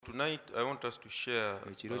tonight I want us to share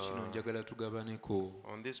ekiro kino njagala tugabaneko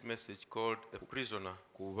on this message called A Prisoner.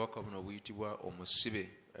 ku bubaka buno buyitibwa omusibe.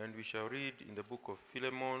 And we shall read in the book of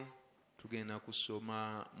Philemon. Tugenda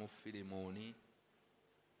kusoma mu Filemoni.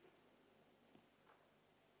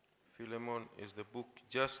 Philemon is the book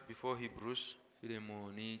just before Hebrews.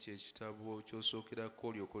 Filemoni kye kitabo ky'osookerako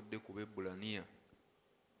olyokodde ku Bebbulaniya.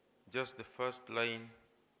 Just the first line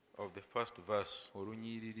of the first verse.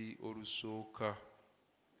 Olunyiriri olusooka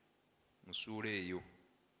mu ssuula eyo.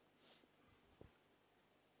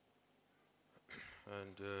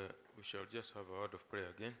 And we shall just have a word of prayer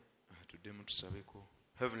again. Tuddemu tusabeko.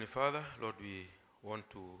 Heavenly Father, Lord, we want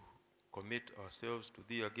to commit ourselves to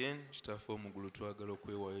Thee again. Kitaffe omugulu twagala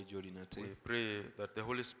okwewaayo gy'oli nate. We pray that the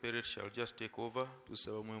Holy Spirit shall just take over.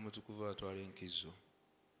 Tusaba Mwoyo Mutukuvu atwala enkizo.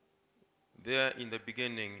 There in the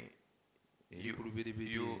beginning,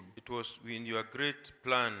 it was in your great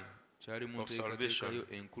plan of salvation.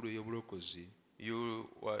 You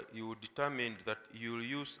determined that you will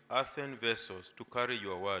use earthen vessels to carry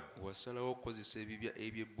your word,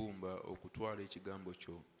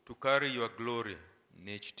 to carry your glory.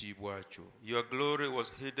 Your glory was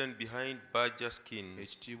hidden behind badger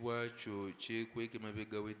skins,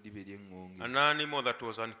 an animal that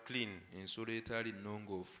was unclean,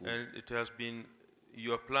 and it has been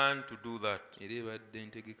your plan to do that.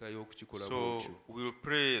 So we will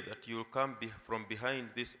pray that you will come from behind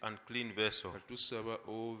this unclean vessel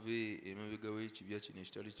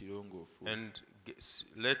and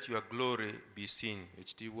let your glory be seen.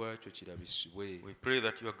 We pray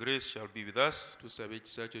that your grace shall be with us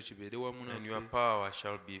and your power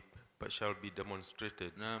shall be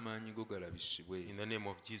demonstrated. In the name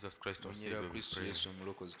of Jesus Christ our Savior we pray.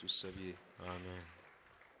 Amen.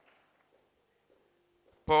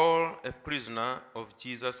 Paul, a prisoner of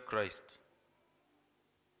Jesus Christ.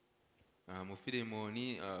 Mu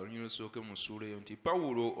Filemoni olunyiriri olusooka mu ssuula eyo nti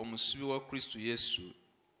Pawulo omusibe wa Kristo Yesu.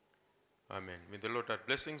 Amen. May the Lord add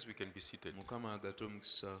blessings. We can be seated. Mukama agate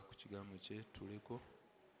omukisa ku kigambo kye tuleko.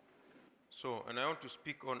 So, and I want to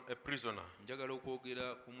speak on a prisoner. Njagala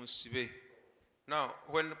okwogera ku musibe. Now,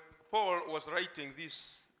 when Paul was writing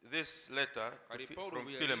this letter from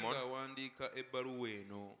Philemon,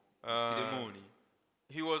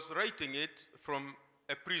 he was writing it from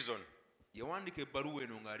a prison.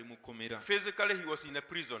 Physically, he was in a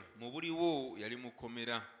prison.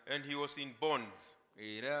 And he was in bonds.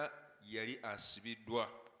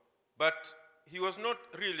 But he was not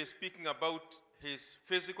really speaking about his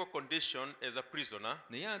physical condition as a prisoner,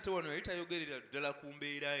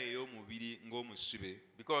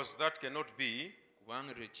 because that cannot be.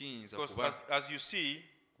 Because as you see,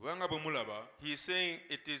 he is saying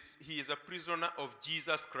he is a prisoner of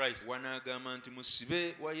Jesus Christ.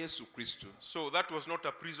 So that was not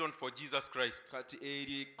a prison for Jesus Christ.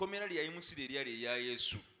 It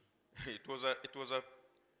was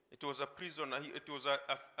a prisoner. It was a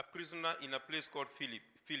prisoner in a place called Philip.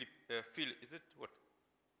 Is it what?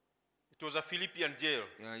 It was a Philippian jail.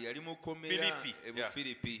 Philippi. Yeah.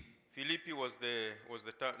 Philippi was the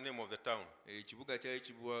name of the town.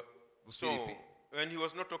 So when he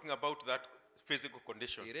was not talking about that physical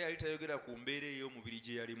condition,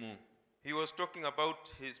 he was talking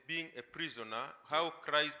about his being a prisoner, how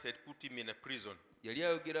Christ had put him in a prison. That's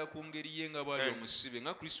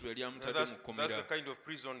the kind of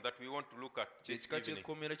prison that we want to look at this evening.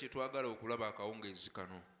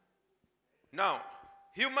 Now,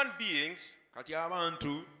 human beings,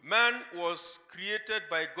 man was created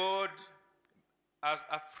by God as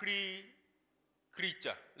a free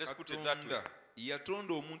creature. Let's put it that way. You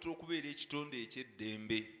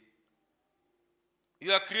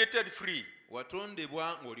are created free. But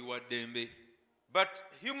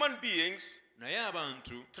human beings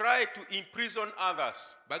try to imprison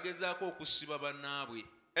others.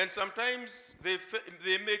 And sometimes they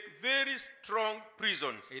make very strong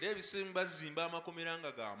prisons.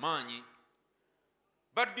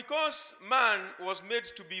 But because man was made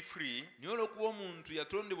to be free,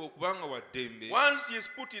 once he is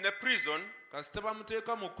put in a prison,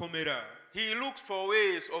 he looks for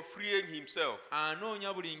ways of freeing himself.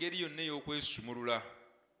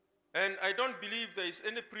 And I don't believe there is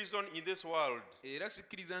any prison in this world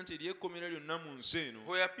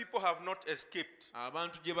where people have not escaped.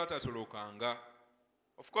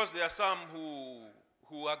 Of course, there are some who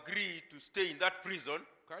agree to stay in that prison,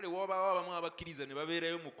 and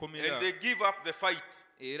they give up the fight.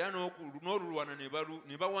 Then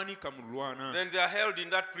they are held in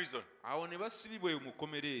that prison.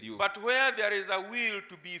 But where there is a will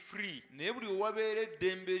to be free,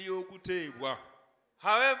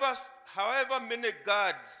 however many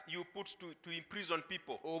guards you put to imprison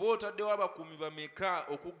people, oba otaddewo abakuumi bameka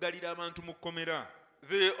okuggalira abantu mu kkomera,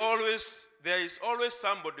 there is always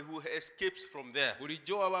somebody who escapes from there,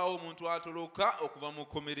 bulijjo wabaawo omuntu atoloka okuva mu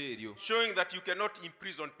kkomera eryo, showing that you cannot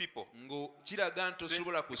imprison people. kiraga nti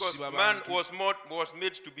tosobola Because kusiba man bantu was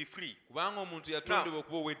made to be free. kubanga omuntu yatondebwa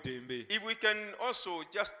okuba ow'eddembe. If we can also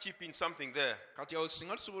just chip in something there Kati awo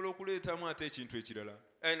singa tusobola okuleetamu ate ekintu ekirala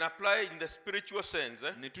and apply it in the spiritual sense.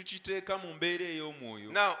 ne tukiteeka mu mbeera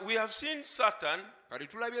ey'omwoyo. Now, we have seen Satan Kati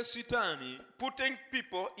tulabye Sitaani putting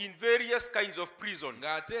people in various kinds of prisons,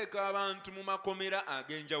 ng'ateeka abantu mu makomera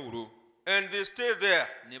ag'enjawulo and they stay there.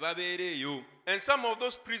 ne babeera eyo, And some of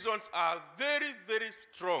those prisons are very, very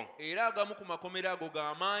strong. era agamu ku makomera ago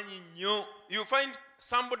g'amaanyi nnyo. You find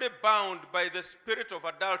somebody bound by the spirit of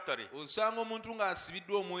adultery, Osanga omuntu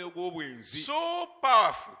ng'asibiddwa omwoyo gw'obwenzi, so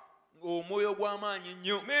powerful. omwoyo gw'amaanyi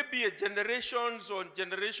nnyo. Maybe generations on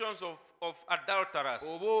generations of adulterers,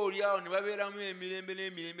 Oba oliawo ne babeeramu emirembe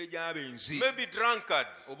n'emirembe gy'abenzi, maybe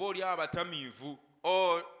drunkards oba oliawo abatamiivu,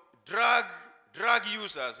 or drug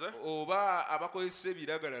users, oba abakozesa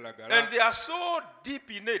ebiragalalagala, and they are so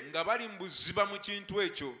deep in it. nga bali mu buziba mu kintu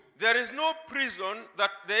ekyo. There is no prison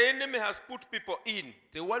that the enemy has put people in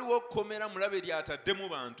Tewaliwo kkomera mulabe ly'ataddemu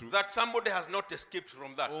bantu, that somebody has not escaped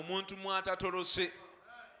from that. omuntu mwatatolose.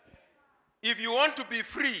 If you want to be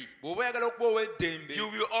free, Bw'oba oyagala okuba ow'eddembe, you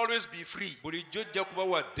will always be free. bulijjo ojja kuba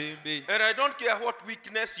wa ddembe. And I don't care what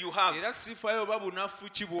weakness you have. Era sifaayo oba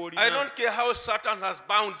bunafu ki I bw'olina, don't care how Satan has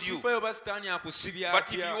bound you. sifaayo oba sitaani akusibya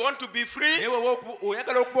But if atya. you want to be free, Naye bw'oba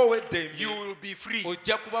oyagala okuba ow'eddembe, you will be free.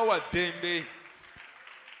 ojja kuba wa ddembe.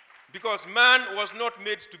 Because man was not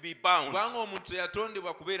made to be bound. Kubanga omuntu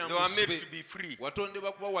teyatondebwa kubeera They were made musibe, to be free.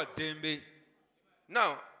 watondebwa kuba wa ddembe.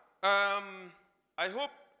 Now, I hope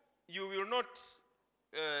you will not,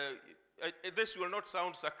 this will not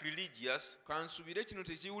sound sacrilegious, Kansubire kino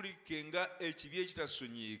tekiwulike nga ekibi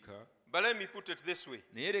ekitasonyiika, but let me put it this way.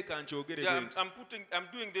 naye leka nkyogere Yeah, bwe nti, I'm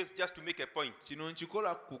doing this just to make a point. kino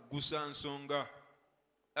nkikola kuggusa nsonga.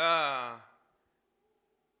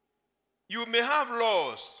 You may have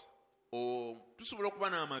laws Tusobola okuba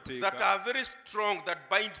that n'amateeka, are very strong that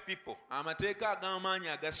bind people. amateeka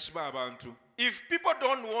ag'amaanyi agasiba abantu. If people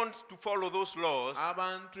don't want to follow those laws,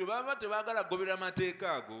 Abantu bwe baba tebaagala kugoberera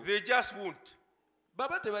amateeka ago, they just won't.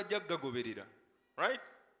 baba tebajja kugagoberera. Right?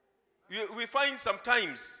 We find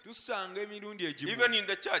sometimes, Tusanga emirundi egimu even in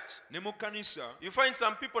the church, ne mu kkanisa, you find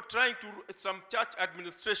some people trying to, some church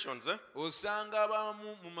administrations, osanga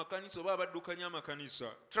abamu mu makanisa oba abaddukanya amakanisa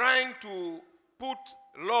trying to put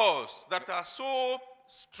laws that are so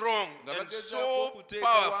strong nga and bagezaako so okuteekawo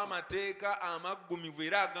powerful amateeka amaggumivu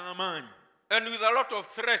era ag'amaanyi and with a lot of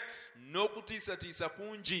threats. n'okutiisatiisa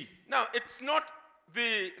kungi. Now, it's not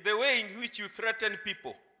the way in which you threaten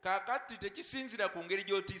people Kaakati tekisinzira ku ngeri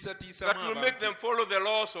gy'otiisatiisamu that will make them abantu, follow the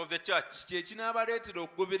laws of the church. kye kinaabaleetera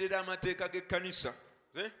okugoberera amateeka g'ekkanisa.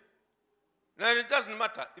 See? Now, it doesn't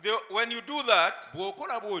matter. When you do that,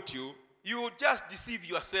 Bw'okola bw'otyo, you just deceive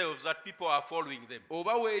yourselves that people are following them.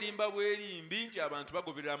 oba weerimba bwerimbi nti abantu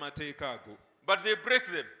bagoberera amateeka ago, But they break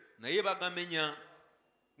them. naye bagamenya.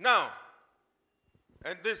 Now,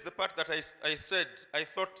 and this is the part that I said, I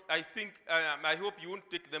hope you won't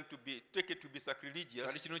take it to be sacrilegious.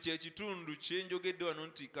 Kati kino kye kitundu kye njogedde wano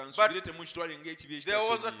nti kansubire temukitwale ng'ekibi There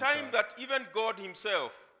was a time ekitasonyiika. that even God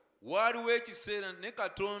himself, Waaliwo ekiseera ne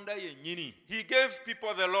Katonda yennyini he gave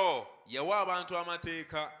people the law. yawa abantu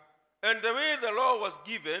amateeka, And the way the law was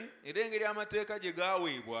given era engeri amateeka gye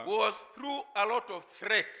gaaweebwa was through a lot of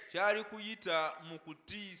threats. kyali kuyita mu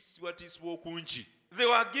kutiisibwatiisibwa okungi. They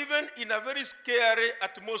were given in a very scary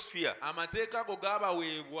atmosphere. Amateeka ago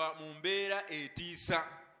gaabaweebwa mu mbeera etiisa.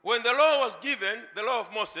 When the law was given, the law of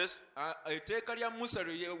Moses, Etteeka lya Musa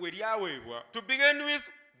we lyaweebwa, to begin with,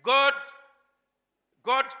 God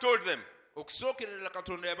told them okusookerera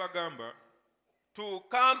Katonda yabagamba to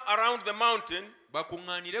come around the mountain,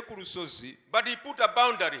 bakuŋŋaanire ku lusozi, but he put a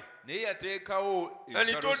boundary. naye yateekawo And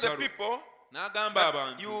he told the ensalosalo. people N'agamba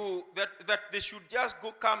abantu that they should just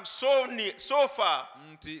come so far,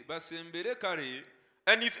 nti basembere kale,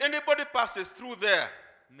 and if anybody passes through there,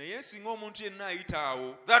 naye singa omuntu yenna ayita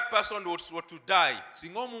awo, that person was to die.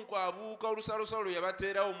 singa omuntu abuuka olusalosalo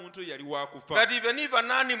yabateerawo omuntu oyo yali wakufa. That even if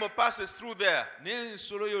an animal passes through there,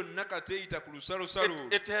 N'ensolo yonna kate eyita ku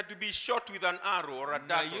lusalosalo, it had to be shot with an arrow or a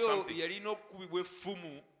dart or nayo something. yalina okukubibwa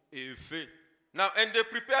effumu efe. Now, and they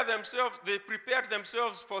prepared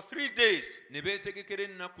themselves for 3 days. Ne beetegekera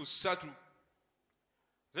ennaku 3.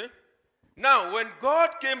 See? Now, when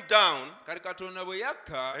God came down Kale Katonda bwe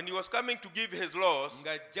yakka and he was coming to give his laws,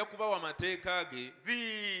 ng'ajja kubawa amateeka ge,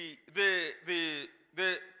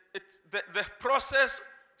 the process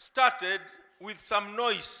started with some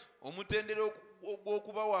noise.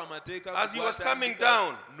 As he was coming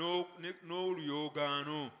down,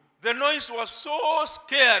 the noise was so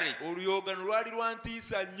scary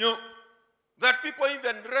that people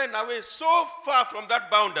even ran away so far from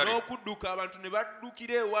that boundary.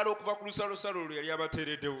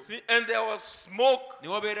 See, and there was smoke,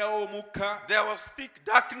 there was thick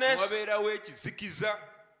darkness,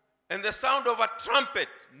 and the sound of a trumpet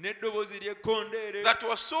that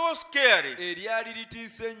was so scary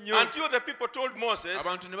until the people told Moses,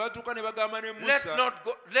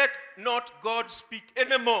 let not God speak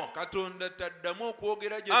anymore,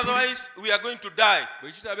 otherwise we are going to die.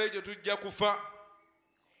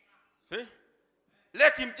 See?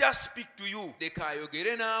 Let him just speak to you,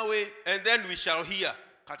 and then we shall hear.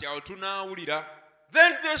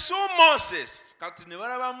 Then they saw Moses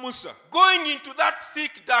going into that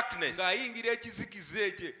thick darkness that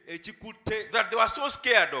they were so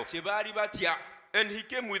scared of. And he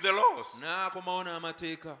came with the laws.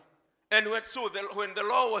 And when the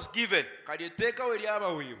law was given,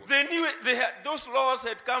 they knew those laws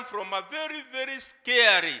had come from a very, very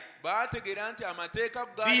scary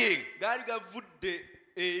being.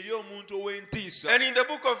 And in the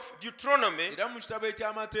book of Deuteronomy,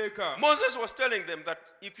 Moses was telling them that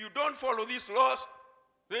if you don't follow these laws,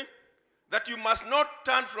 see, that you must not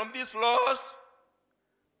turn from these laws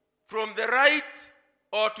from the right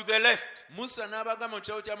or to the left.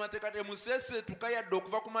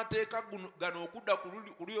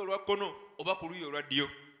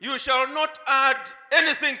 You shall not add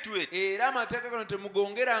anything to it,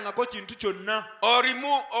 or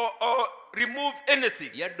remove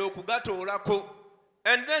anything.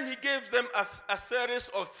 And then he gave them a series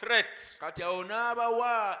of threats,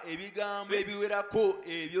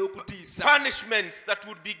 punishments that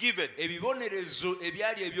would be given.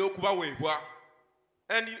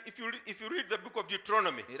 And if you read the book of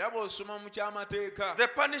Deuteronomy, the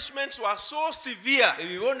punishments were so severe.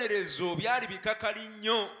 He will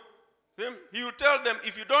tell them,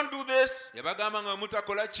 if you don't do this,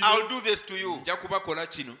 I'll do this to you.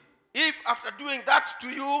 If after doing that to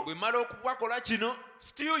you,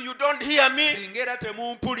 still you don't hear me,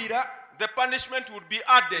 the punishment would be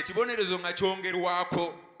added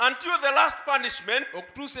until the last punishment was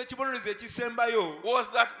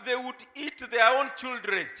that they would eat their own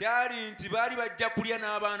children. That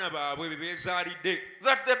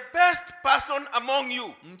the best person among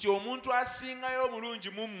you, the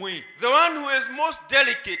one who is most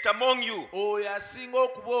delicate among you,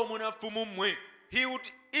 he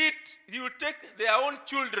would take their own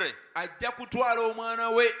children and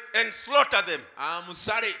slaughter them.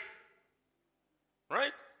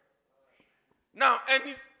 Right? Now,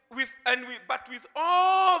 but with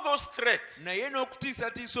all those threats,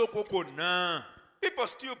 people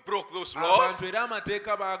still broke those laws. See?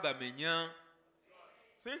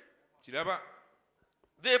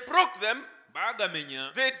 They broke them.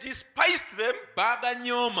 They despised them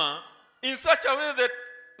in such a way that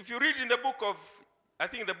if you read in the book of, I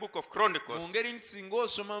think the book of Chronicles, there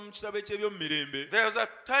was a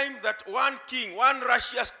time that one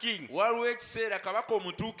Russia's king,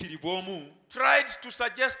 tried to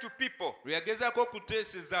suggest to people that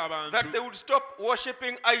they would stop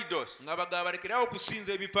worshipping idols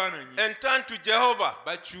and turn to Jehovah.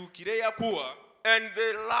 And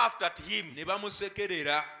they laughed at him.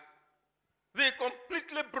 They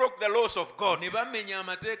completely broke the laws of God.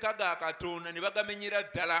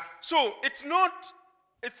 So it's not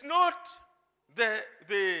the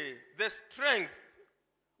strength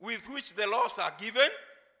with which the laws are given.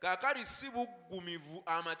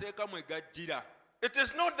 It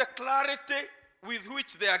is not the clarity with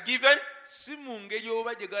which they are given.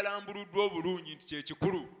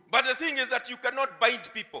 But the thing is that you cannot bind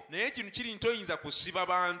people. If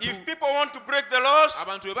people want to break the laws,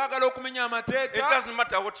 it doesn't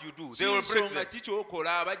matter what you do, they will break them.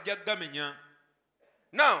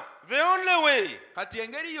 Now, the only way that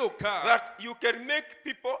you can make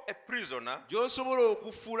people a prisoner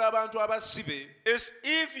is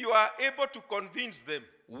if you are able to convince them.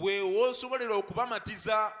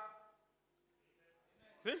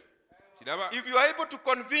 See? If you are able to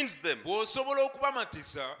convince them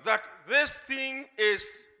that this thing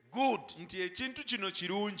is good,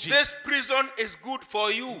 this prison is good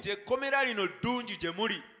for you,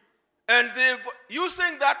 and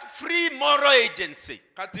using that free moral agency,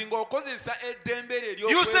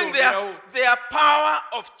 using their power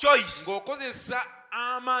of choice,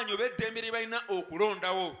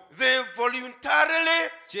 they voluntarily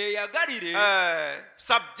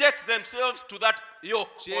subject themselves to that yoke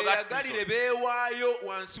or that kyeyagalire prison. beewaayo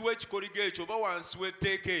wansi w'ekikoligo ekyo oba wansi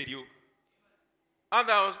w'etteeka eryo.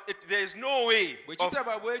 Otherwise, there is no way bwe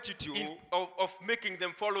kitaba bwe kityo of making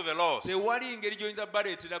them follow the laws. tewali ngeri gy'oyinza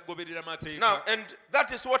baleetera kugoberera mateeka. Now, and that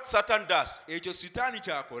is what Satan does. Ekyo sitaani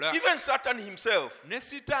kyakola. Even Satan himself, ne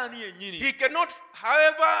sitaani yennyini. he cannot,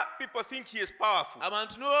 however people think he is powerful,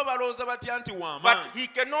 abantu nibo balowooza batya nti but w'amaanyi. he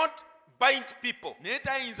cannot bind people. naye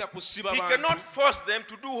tayinza kusiba He bantu. cannot force them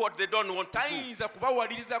to do what they don't want to do. tayinza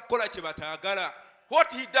kubawaliriza kukola kye bataagala.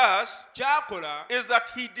 What he does ky'akola is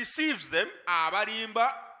that he deceives them. abalimba.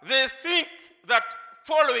 They think that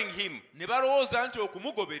following him, ne balowooza nti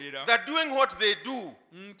okumugoberera. that doing what they do,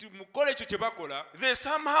 nti mukola ekyo kye bakola. they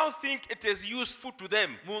somehow think it is useful to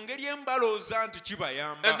them. mu ngeri emu balowooza nti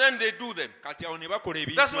kibayamba. And then they do them. kati awo ne bakola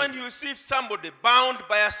ebintu. That's when you see somebody bound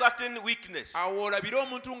by a certain weakness. awo olabira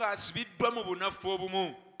omuntu ng'asibiddwa mu bunafu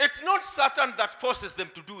obumu. It's not Satan that forces them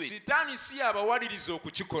to do it. sitaani si abawaliriza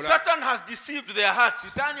okukikola. Satan has deceived their hearts,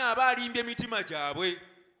 sitaani aba alimbye emitima gyabwe.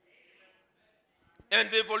 and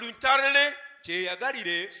they voluntarily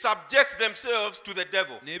kyeyagalire subject themselves to the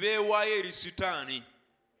devil. ne beewaayo eri sitaani.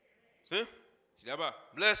 See? kiraba.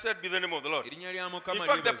 Blessed be the name of the Lord. erinnya lya In Mukama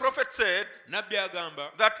fact, the libaze. prophet said nabbi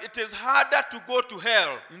agamba that it is harder to go to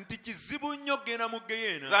hell nti kizibu nnyo okugenda mu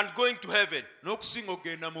geyeena than going to heaven. n'okusinga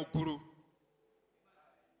okugenda mu ggulu.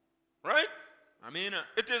 Right? amiina.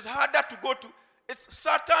 It is harder to go to.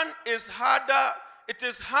 Satan is harder. It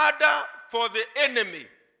is harder for the enemy.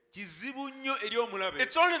 kizibu nnyo eri omulabe.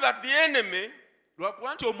 It's only that the enemy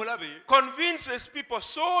lwakuba nti omulabe convinces people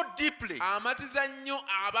so deeply. amatiza nnyo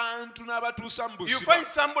abantu n'abatuusa mu You buziba. find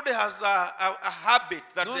somebody has a habit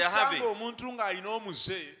that they are n'osanga having. omuntu ng'alina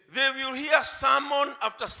omuze. They will hear sermon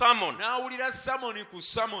after sermon. n'awulira samoni ku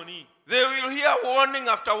samoni. They will hear warning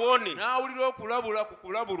after warning. n'awulira okulabula ku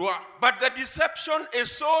kulabulwa. But the deception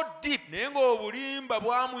is so deep. naye ng'obulimba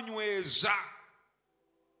bwamunyweza.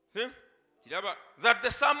 See? kiraba. That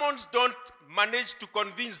the sermons don't manage to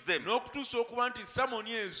convince them. n'okutuusa okuba nti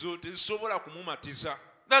samoni ezo tezisobola kumumatiza.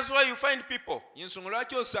 That's why you find people y'ensonga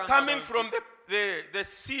lwaki osanga coming abantu from the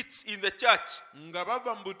seats in the church. nga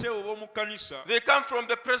bava mu buteewo bw'omu kkanisa. They come from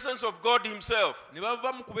the presence of God himself ne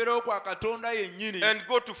bava mu kubeerawo kwa katonda yennyini. and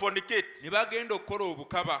go to fornicate. ne bagenda okukola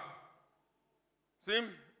obukaba. See?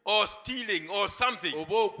 Or stealing or something.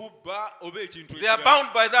 oba okubba oba ekintu They are ekirala.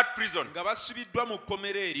 bound by that prison. nga basibiddwa mu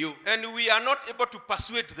kkomera eryo. And we are not able to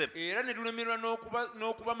persuade them. era ne tulemerwa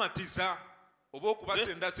n'okubamatiza oba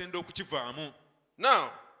okubasendasenda okukivaamu.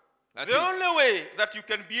 Now, Ati, the only way that you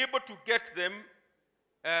can be able to get them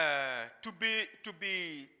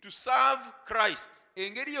to serve Christ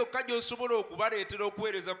engeri yokka gy'osobola okubaleetera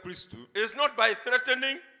okuweereza Kristo is not by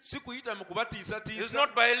threatening, si kuyita mu it's kubatiisatiisa,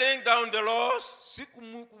 not by laying down the laws, si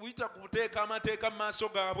kuyita kuteeka amateeka mu maaso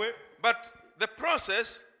gaabwe, but the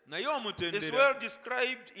process naye is omutendera well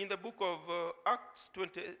described in the book of Acts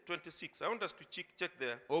 26. I want us to check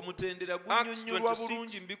there. omutendera Acts gunnyonnyolwa 26.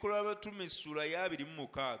 bulungi mu Bikola by'Abatume essula ya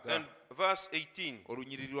 26 And verse 18.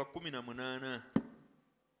 olunyiriri lwa 18.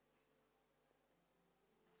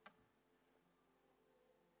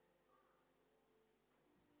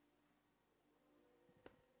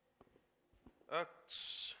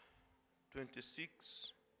 Acts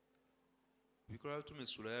 26. Bikola by'Abatume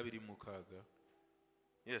essula ya 26.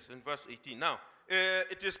 Yes, in verse 18. Now,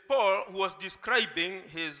 it is Paul who was describing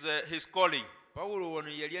his calling, Pawulo wano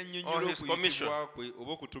yali Or annyonnyola his commission. okuyitibwa kwe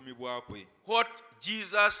oba okutumibwa kwe. what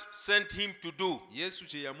Jesus sent him to do. Yesu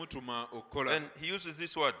kye yamutuma okukola. And he uses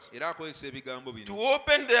these words. Era akozesa ebigambo To bino.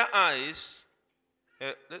 open their eyes,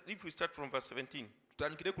 if we start from verse 17.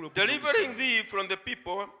 Tutandikire ku Delivering thee from the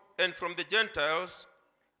people and from the Gentiles,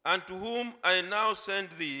 unto whom I now send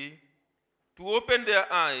thee, to open their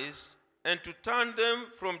eyes and to turn them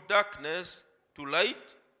from darkness to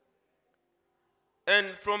light, and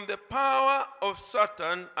from the power of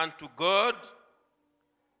Satan unto God,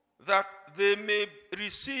 that they may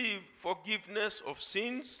receive forgiveness of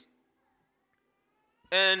sins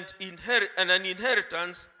and an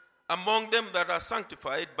inheritance among them that are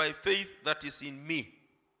sanctified by faith that is in me.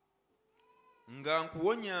 nga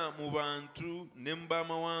nkuwonya mu bantu ne mu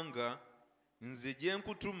baamawanga, nze gye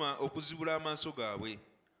nkutuma okuzibula amaaso gaabwe,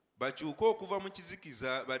 bakyuke okuva mu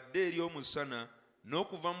kizikiza badde eri omusana,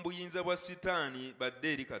 n'okuva mu buyinza bwa Sitaani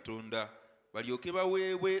badde eri Katonda, balyoke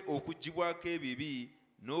baweebwe okuggyibwako ebibi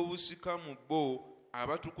n'obusika mu bo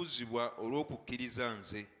abatukuzibwa olw'okukkiriza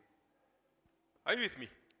nze. Are you with me?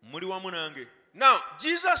 Muli wamu nange? Now,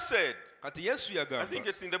 Jesus said, Kati Yesu I think yagamba,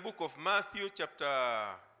 it's in the book of Matthew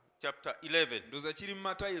chapter 11. ndowooza kiri mu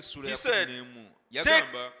Matayo essula He ya said, 11, Take,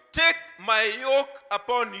 yagamba, take my yoke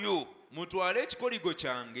upon you. mutwale ekikoligo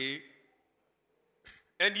kyange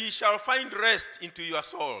And ye shall find rest into your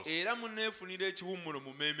souls. Era muneefunira ekiwummulo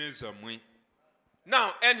mu mmeeme zammwe.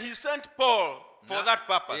 Now, and he sent Paul for that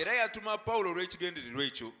purpose. Era yatuma Pawulo olw'ekigendererwa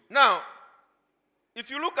ekyo. Now,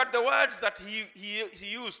 if you look at the words that he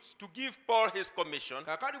used to give Paul his commission,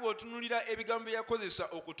 kakati bw'otunuulira ebigambo bye yakozesa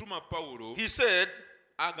okutuma Pawulo, he said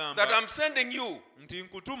agamba that I'm sending you, nti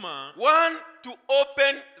nkutuma, one, to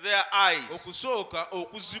open their eyes. okusooka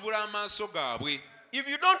okuzibula amaaso gaabwe. If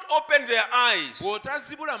you don't open their eyes,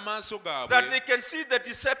 bw'otazibula amaaso gaabwe, that they can see the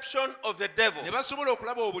deception of the devil, ne basobola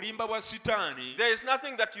okulaba obulimba bwa Sitaani, there is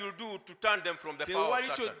nothing that you'll do to turn them from the power of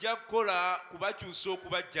tewali Satan. kyojja kukola kubakyusa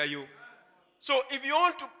okubaggyayo. So if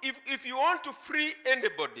you want to free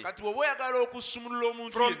anybody Kati bw'oba oyagala okusumulula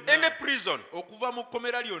omuntu from any yenna prison, okuva mu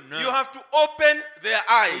kkomera lyonna, you have to open their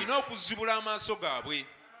eyes. olina okuzibula amaaso gaabwe.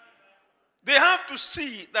 They have to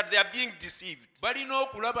see that they are being deceived. Balina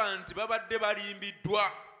okulaba nti babadde balimbiddwa.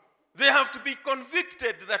 They have to be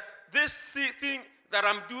convicted that this thing that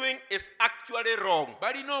I'm doing is actually wrong.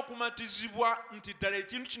 Balina okumatizibwa nti ddala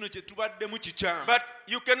ekintu kino kye tubaddemu kikyamu. But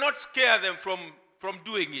you cannot scare them from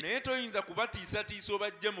doing it. Naye toyinza kubatiisatiisa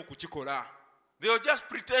obajje mu kukikola. They'll just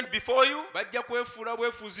pretend before you, Bajja kwefuula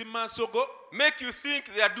bwefuuzi mu maaso go, make you think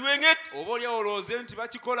they are doing it, oba olyawo olowooze nti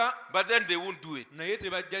bakikola, but then they won't do it. naye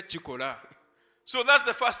tebajja kukikola. So that's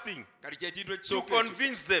the first thing, Kati kyekintu to ekisooka ekyo,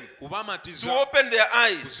 convince them, to kubamatiza, open their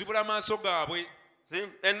eyes. kuzibula amaaso gaabwe. See?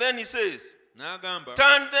 And then he says, N'agamba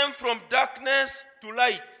turn them from darkness to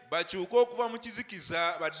light, bakyuke okuva mu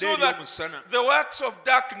kizikiza badde so eri that omusana. the works of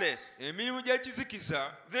darkness, Emirimu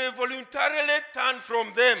gy'ekizikiza they voluntarily turn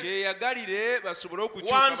from them kyeyagalire basobole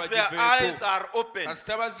okukyuka once their eyes bagiveeko are open.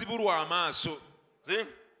 kasita bazibulwa amaaso. See?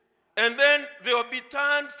 And then they will be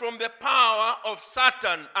turned from the power of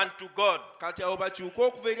Satan unto God. Kati awo bakyuke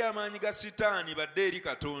okuva eri amaanyi ga Sitaani badde eri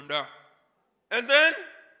Katonda. And then,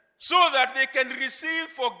 so that they can receive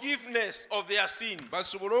forgiveness of their sins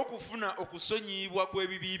basobole okufuna okusonyiyibwa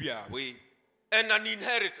kw'ebibi byabwe. and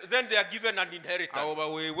then they are given an Awo inheritance.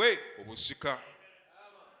 baweebwe obusika.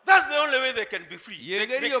 That's the only way they can be free.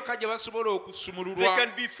 Y'engeri yokka gye basobola They okusumululwa. can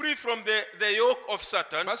be free from the yoke of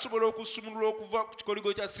Satan Basobola okusumululwa okuva ku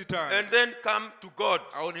kikoligo kya Sitaani. and then come to God.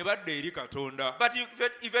 Awo ne badda eri Katonda. But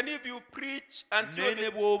even if you preach Ne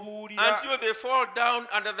bw'obuulira, until they fall down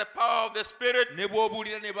under the power of the Spirit, ne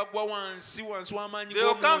bw'obuulira ne bagwa wansi w'amaanyi they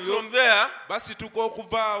will come g'omwoyo, from there basituka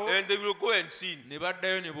okuva awo and they will go and sin. ne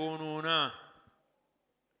baddayo ne boonoona.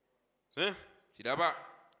 See? Kiraba.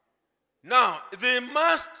 Now, they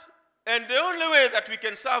must, and the only way that we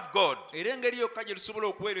can serve God Era engeri yokka gye tusobola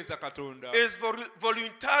okuweereza Katonda is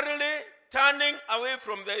voluntarily turning away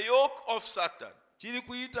from the yoke of Satan, kiri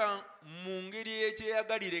kuyita mu ngeri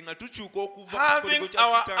y'ekyeyagalire nga tukyuka okuva ku having kikoligo kya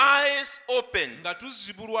our Sitaani, eyes open, nga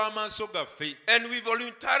tuzibulwa amaaso gaffe. and we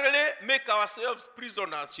voluntarily make ourselves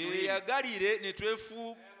prisoners to Him. Kyeyagalire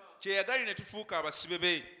ne tufuuka abasibe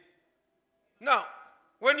be. Now,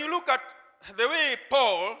 when you look at the way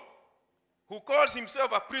Paul, who calls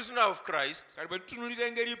himself a prisoner of Christ, Kale bwe tutunulira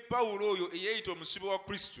engeri Pawulo oyo eyeeyita omusibe wa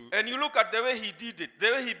Kristo, and you look at the way he did it,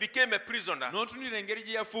 the way he became a prisoner, n'otunulira engeri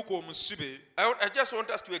gye yafuuka omusibe, I just want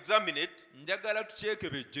us to examine it. njagala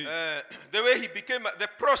tukyekebejje The way he became, the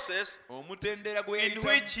process omutendera gwe in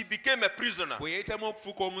which he became a prisoner. bwe yeeyitamu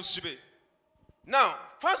okufuuka omusibe. Now,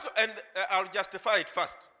 first, and I'll justify it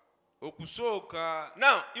first. Okusooka,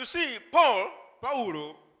 Now, you see, Paul,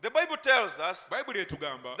 Pawulo, the Bible tells us Bayibuli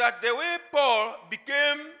etugamba that the way Paul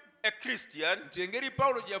became a Christian, nti engeri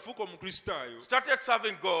Pawulo gye yafuuka omukristaayo started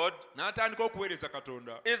serving God, n'atandika okuweereza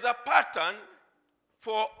Katonda, is a pattern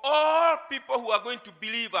for all people who are going to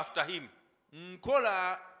believe after him.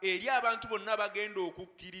 nkola eri abantu bonna bagenda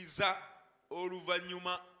okukkiriza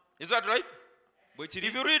oluvannyuma. Is that right? Bwe If kiri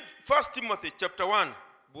you read 1 Timothy chapter 1,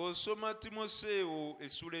 bw'osoma Timoseewo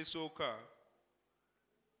essula esooka,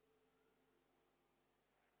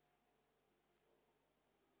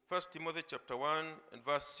 1 Timothy chapter 1 and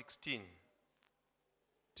verse 16.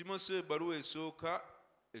 Timoseewo ebbaluwa esooka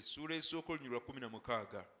essula esooka olunyirwa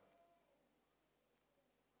 16.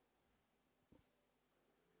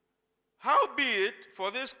 Howbeit,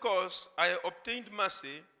 for this cause I obtained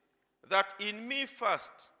mercy, that in me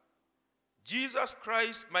first Jesus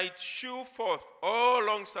Christ might shew forth all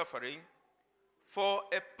long-suffering, for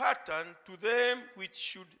a pattern to them which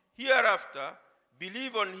should hereafter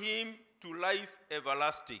believe on him to life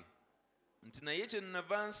everlasting. Nti naye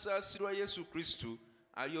kyennava nsaasirwa Yesu Kristo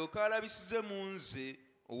alyoke alabisize mu nze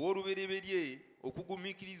ow'olubereberye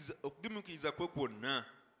okugumiikiriza kwe kwonna,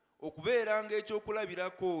 okubeeranga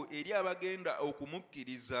ekyokulabirako eri abagenda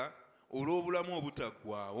okumukkiriza olw'obulamu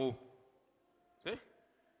obutaggwaawo.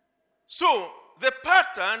 So, the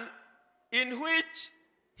pattern in which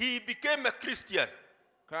he became a Christian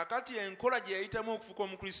kakati enkola gye yayitamu okufuuka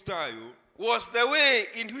omukristaayo was the way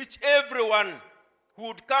in which everyone who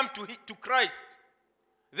would come to Christ,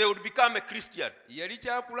 they would become a Christian. yali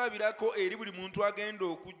kyakulabirako eri buli muntu agenda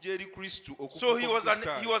okujja eri kristu So he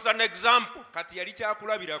was an example. kati yali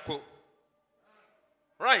kyakulabirako.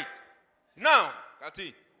 Right. Now,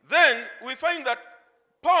 Kati then we find that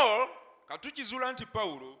Paul, katukizuula nti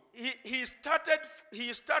Pawulo he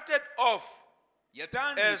started off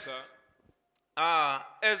yatandika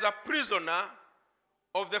as a prisoner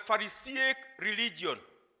of the Pharisaic religion.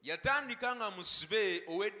 yatandika nga musibe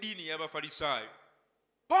ow'eddiini y'Abafalisaayo.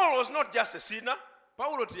 Paul was not just a sinner,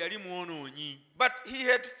 Pawulo teyali mwonoonyi, but he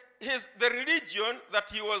had the religion that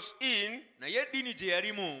he was in, naye eddiini gye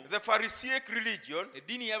yalimu, the Pharisaic religion,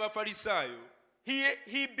 eddiini y'Abafalisaayo,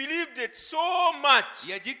 he believed it so much,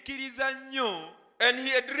 yagikkiriza nnyo and he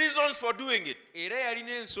had reasons for doing it. era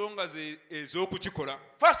yalina ensonga ez'okukikola.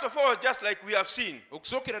 First of all, just like we have seen,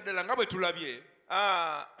 okusookera ddala nga bwe tulabye,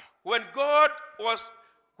 when God was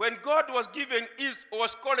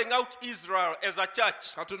calling out Israel as a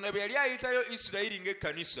church, Katonda bwe yali ayitayo Isirayiri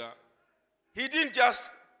ng'ekkanisa, he didn't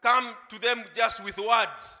just come to them just with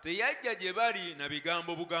words, teyajja gye bali na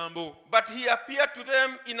bigambo bugambo, but he appeared to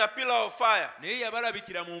them in a pillar of fire. naye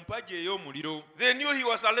yabalabikira mu mpagi ey'omuliro. They knew he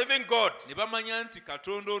was a living God. Ne bamanya nti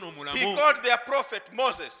Katonda ono He mulamu. called their prophet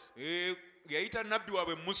Moses Yayita nnabbi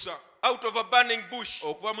waabwe Musa out of a burning bush,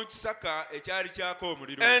 okuva mu kisaka ekyali kyako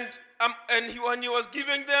omuliro. and when he was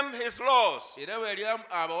giving them his laws, Era bwe yali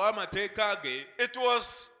abawa amateeka ge,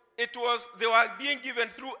 they were being given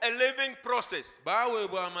through a living process.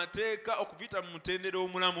 baaweebwa amateeka okuvita mu mutendera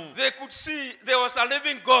omulamu. They could see there was a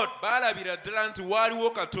living God. Baalabira ddala nti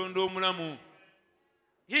waaliwo Katonda omulamu.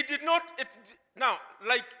 He did not. Now,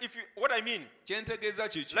 like what I mean, Kyentegeeza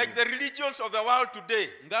kye like kino, the religions of the world today,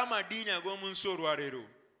 ng'amadiini ag'omu nsi olwaleero,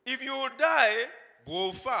 if you die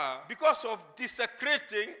bw'ofa because of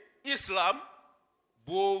desecrating Islam,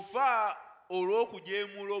 bw'ofa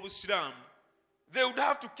olw'okujeemula Obusiraamu, they would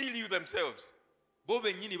have to kill you themselves. bo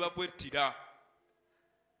bennyini bakwettira.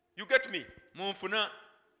 You get me? Munfuna,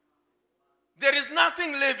 There is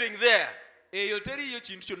nothing living there. eyo teriiyo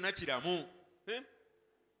kintu kyonna kiramu. See?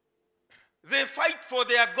 They fight for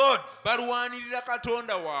their gods. Balwanirira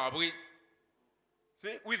Katonda waabwe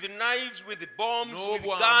See? With knives, with bombs, with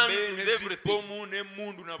n'obwambe guns, with everything. n'ezibbomu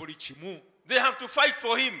n'emmundu na buli kimu. They have to fight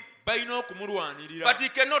for him. Balina okumulwanirira, But he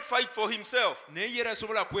cannot fight for himself. naye ye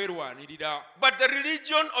tasobola kwerwanirira. But the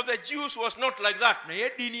religion of the Jews was not like that. Naye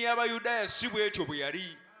eddiini y'Abayudaaya si bw'etyo bwe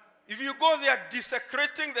yali. If you go there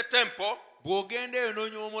desecrating the temple, Bw'ogenda eyo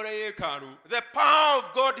n'onyoomola yeekaalu, the power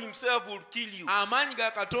of God himself will kill you. amaanyi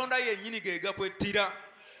ga Katonda yennyini ge gakwettira.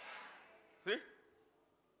 See?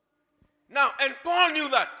 Now, and Paul knew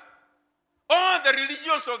that. All the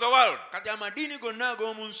religions of the world, Kati amadiini gonna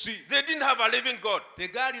ag'omu nsi they didn't have a living God.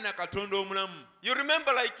 tegaali na Katonda omulamu. You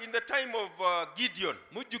remember, like in the time of Gideon,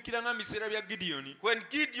 Mujjukira nga mu biseera bya Gideoni,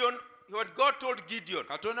 when God told Gideon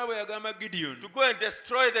Katonda bwe yagamba Gideoni to go and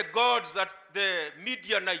destroy the gods that the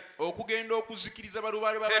Midianites okugenda okuzikiriza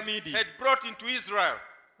balubaale b'Abamidiani had brought into Israel.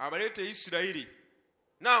 abaleete Isirayiri.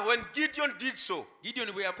 Now, when Gideon did so,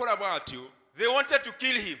 Gideoni bwe yakola bw'atyo, they wanted to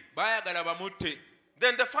kill him. baayagala bamutte.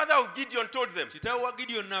 Then the father of Gideon told them, Kitaawe wa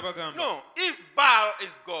Gideoni n'abagamba, no, if Baal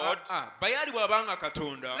is God, Baali bw'abanga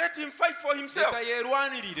Katonda, let him fight for himself. leka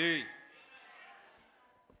yeerwanirire.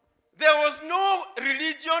 There was no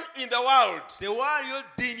religion in the world Tewaaliyo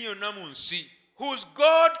ddiini yonna mu nsi whose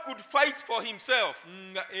God could fight for himself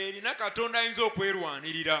nga erina Katonda ayinza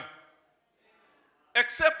okwerwanirira,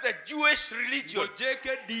 except the Jewish religion. ng'oggyeko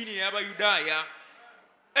eddiini ey'Abayudaaya.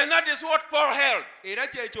 And that is what Paul held. Era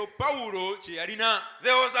kyekyo Pawulo kye yalina.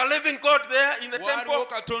 There was a living God there in the Waaliwo temple.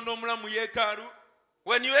 Katonda omulamu mu yeekaalu.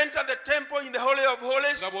 When you enter the temple in the Holy of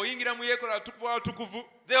Holies, Nga bw'oyingira mu yeekaalu atukuvu w'atukuvu,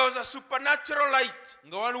 there was a supernatural light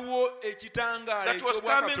nga waliwo ekitangaala that was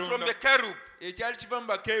coming from the eky'obwakatonda cherub ekyali kiva mu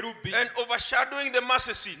bakerubi and overshadowing the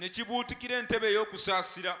mercy seat. ne kibuutikira entebe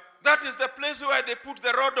ey'okusaasira. That is the place where they put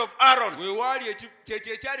the rod of Aaron. We waali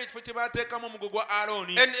kyekyo ekyali ekifo kye baateekamu omugo gwa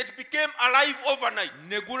Alooni, And it became alive overnight.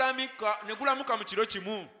 ne gulamuka mu kiro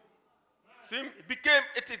kimu. See, it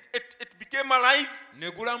became alive.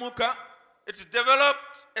 Ne gulamuka, It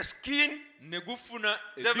developed a skin, ne gufuna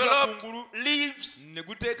developed ebibakungulu, leaves, ne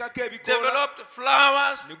guteekako ebikoola, developed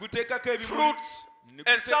flowers, ne guteekako ebimuli, fruits, ne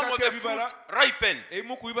and some of guteekako the ebibala, fruits ripened.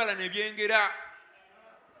 ebimu ku bibala ne byengera.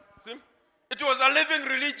 See? It was a living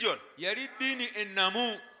religion. Yali ddiini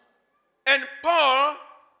ennamu. And Paul,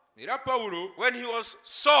 Era Pawulo when he was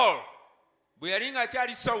Saul, bwe yali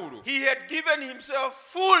ng'akyali Sawulo, he had given himself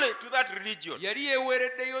fully to that religion. yali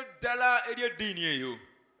yeeweereddeyo ddala eri eddiini eyo.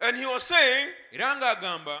 And he was saying era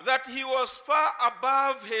ng'agamba that he was far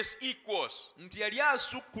above his equals nti yali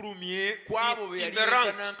asukkulumye ku abo be in yali the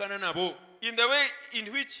ranks. yenkanankana nabo in the way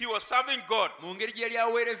in which he was serving God. mu ngeri gye yali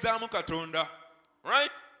aweerezaamu Katonda.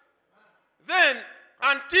 Right? Then,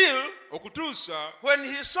 until okutuusa when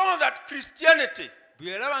he saw that Christianity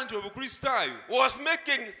bwe yalaba nti obukristaayo was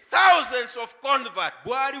making thousands of converts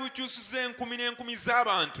bwali bukyusiza enkumi n'enkumi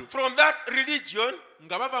z'abantu from that religion,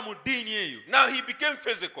 nga bava mu ddiini eyo, now he became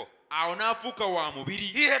physical. awo n'afuuka wa mubiri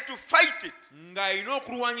He had to fight it. ng'alina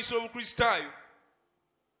okulwanyisa obukristaayo.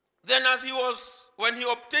 Then when he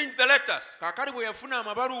obtained the letters kaakati bwe yafuna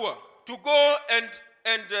amabaluwa to go and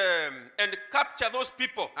capture those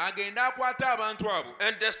people agende akwate abantu abo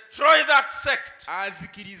and destroy that sect,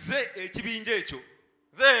 azikirize ekibinja ekyo,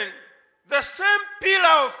 then the same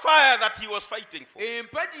pillar of fire that he was fighting for,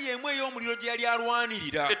 empagi y'emu ey'omuliro gye yali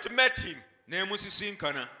alwanirira it met him.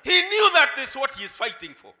 n'emusisinkana. He knew that this is what he is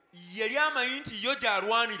fighting for. Yali amanyi nti yo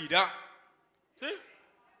gy'alwanirira. See?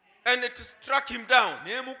 And it struck him down.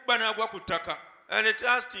 N'emukba n'agwa ku ttaka. And it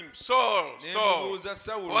asked him, Saul, Saul, N'emubuuza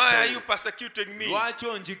Sawulo, why are Sawulo, you persecuting me? lwaki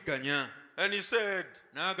onjigganya? And he said,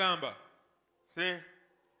 N'agamba, see?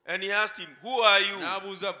 And he asked him, who are you?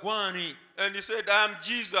 n'abuuza gwani? And he said, I am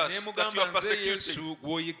Jesus that you N'emugamba are nze persecuting. Yesu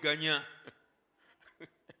gw'oyigganya.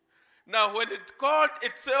 Now, when it called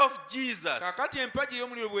itself Jesus, Kaakati empagi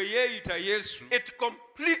ey'omuliro bwe yeeyita Yesu, it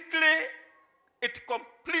completely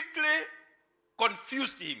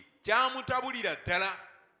confused him. kyamutabulira ddala.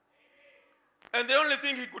 And the only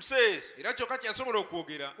thing he could say is, Era kyokka kye yasobola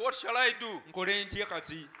okwogera, what shall I do? nkole ntya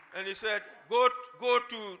kati? And he said, go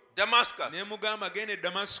to Damascus. N'emugamba genda e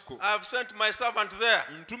Damasiko. I have sent my servant there.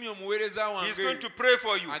 Ntumye omuweereza He's wange going to pray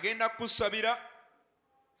for you. agenda kukusabira.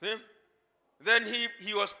 See? Then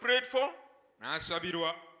he was prayed for.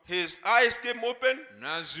 N'asabirwa, His eyes came open.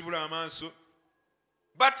 n'azibula amaaso,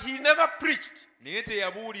 But he never preached naye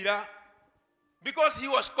teyabuulira because he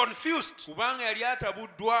was confused. kubanga yali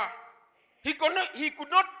atabuddwa. He could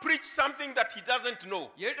not preach something that he doesn't know.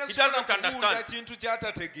 He Yali tasobola doesn't kubuulira understand. kintu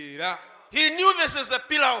ky'atategeera. He knew this is the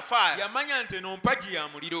pillar of fire. Yamanya nti eno mpagi ya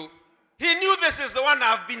muliro. He knew this is the one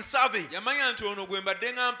I've been serving. Yamanya nti ono gwe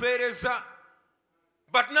mbadde nga mpeereza.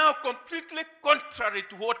 But now completely contrary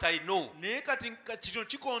to what I know. Naye kati kino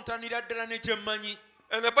kikontanira ddala ne kye mmanyi.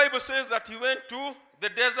 And the Bible says that he went to the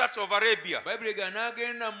deserts of Arabia. Bayibuli ega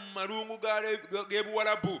n'agenda mu malungu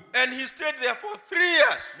g'ebuwalabu. And he stayed there for 3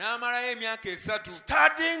 years, N'amalayo emyaka 3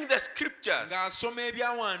 studying the scriptures. ng'asoma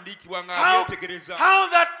ebyawandiikibwa How ng'abyetegereza.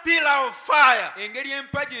 that pillar of fire Engeri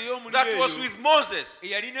empagi ey'omuliro that was eyo with Moses,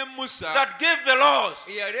 eyali ne Musa, that gave the laws,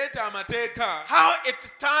 eyaleeta amateeka, how it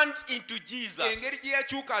turned into Jesus. engeri gye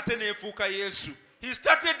yakyuka ate n'efuuka Yesu. He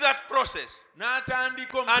started that process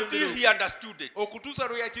N'atandika until he omutendera understood it. okutuusa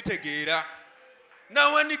lwe yakitegeera.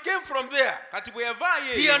 Now, when he came from there, Kati bwe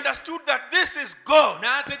yavaayo he eyo understood that this is God.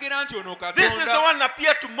 n'ategeera nti ono This is the Katonda. one that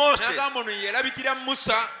appeared to Moses. N'agamba ono ye yalabikira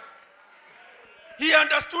Musa. He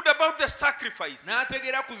understood about the sacrifices.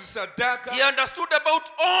 N'ategeera ku zisaddaaka. He understood about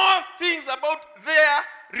all things about their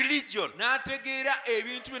religion. N'ategeera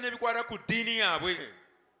ebintu byonna ebikwata ku ddiini yaabwe.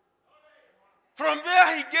 From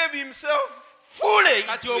there, he gave himself fully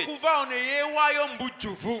Kati into it. okuva awo ne yeewaayo mu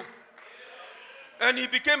bujjuvu. And he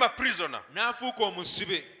became a prisoner. N'afuuka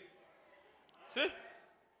omusibe. See?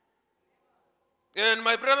 And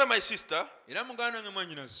my brother, my sister, Era muganda wange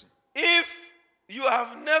mwannyinaze, if you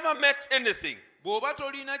have never met anything bw'oba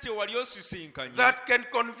tolina kye wali osisinkanye that can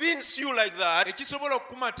convince you like that, ekisobola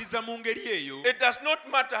okukumatiza mu ngeri eyo, it does not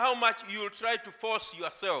matter how much you will try to force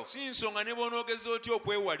yourself. si nsonga ne bw'onoogeza otya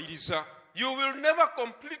okwewaliriza. You will never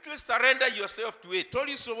completely surrender yourself to it.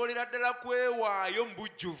 Tolisobolera ddala kwewaayo mu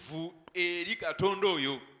bujjuvu eri Katonda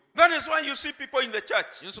oyo. That is why you see people in the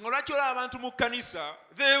church. Ensonga lwaki olaba abantu mu kkanisa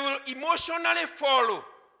They will emotionally follow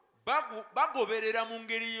bagoberera mu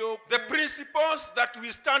ngeri the principles that we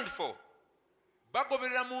stand for.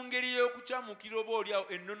 bagoberera mu ngeri y'okukyamukira oba olyawo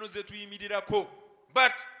ennono ze tuyimirirako.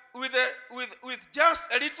 But with just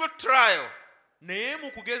a little trial, Naye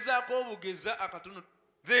mu kugezaako obugeza akatono,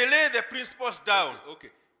 they lay the principles down.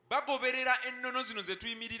 bagoberera ennono zino ze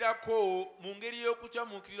tuyimirirako mu ngeri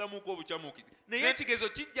y'okukyamukiriramuko obukyamukizi. Naye ekigezo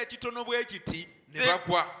kijja kitono bwe kiti ne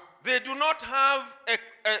bagwa. They do not have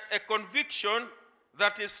a conviction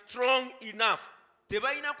that is strong enough.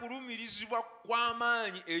 Tebalina kulumirizibwa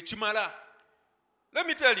kw'amaanyi ekimala. Let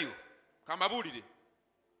me tell you, Kambabuulire,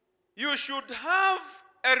 you should have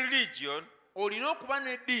a religion. olina okuba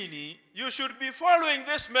n'eddiini, You should be following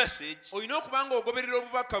this message. olina okuba ng'ogoberera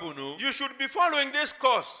obubaka buno, You should be following this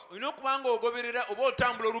course. olina okuba ng'ogoberera oba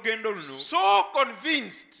otambula olugendo luno So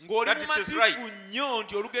convinced ng'oli that it is right. mumativu nnyo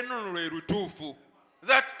nti olugendo luno lwe lutuufu.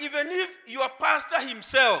 that even if your pastor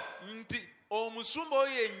himself nti omusumba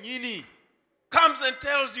oyo yennyini comes and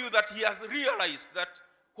tells you that he has realized that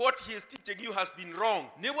what he is teaching you has been wrong,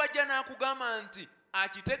 ne bw'ajja n'akugamba nti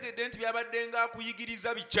akitegedde nti byabadde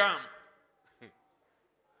ng'akuyigiriza bikyamu,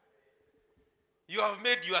 you have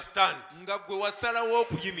made your stand. nga gwe wasalawo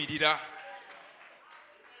okuyimirira.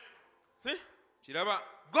 See? Kiraba,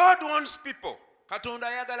 God wants people. Katonda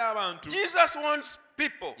ayagala abantu. Jesus wants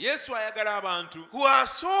people Yesu ayagala abantu who are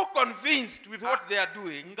so convinced with what they are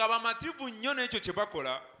doing, nga bamativu nnyo n'ekyo kye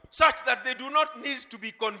bakola, such that they do not need to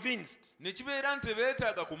be convinced. ne kibeera nti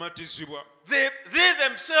beetaaga kumatizibwa. They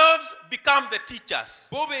themselves become the teachers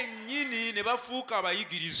Bo bennyini ne bafuuka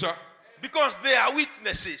abayigiriza because they are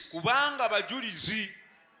witnesses. kubanga bajulizi.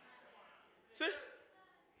 See?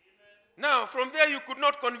 Now, from there you could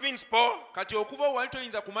not convince Paul. Kati okuva wali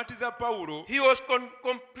toyinza kumatiza Pawulo, He was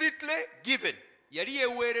completely given. yali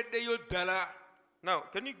yeeweereddeyo ddala. Now,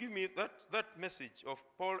 can you give me that message of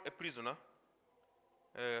Paul a prisoner?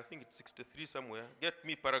 I think it's 63 somewhere. Get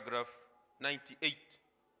me paragraph 98.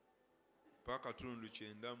 Pakatundu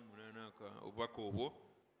 98 obubaka obwo,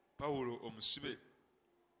 Pawulo omusibe.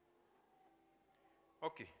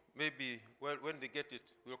 Okay, maybe when they get it,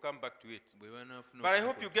 we'll come back to it. But I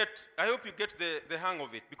hope you get the hang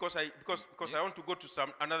of it because I want to go to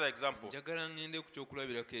another example. Is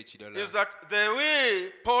that the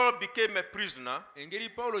way Paul became a prisoner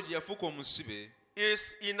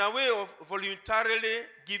is in a way of voluntarily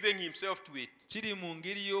giving himself to it. It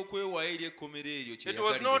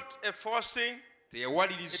was not a forcing. It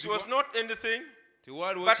was not anything.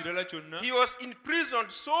 But he was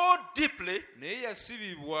imprisoned so deeply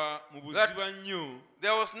that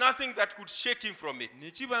there was nothing that could shake him from it.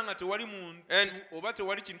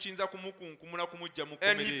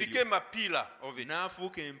 And he became a pillar of it. Now,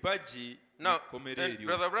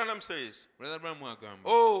 Brother Branham says,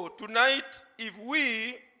 oh, tonight if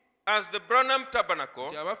we, as the Branham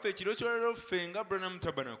Tabernacle,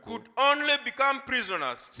 could only become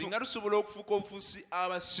prisoners to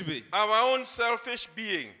our own selfish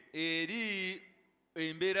being,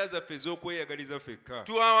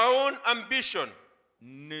 to our own ambition,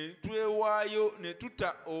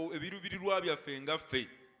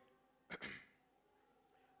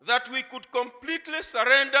 that we could completely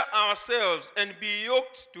surrender ourselves and be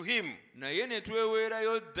yoked to him,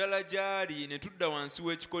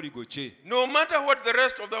 no matter what the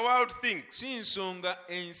rest of the world thinks,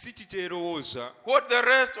 what the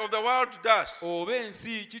rest of the world does.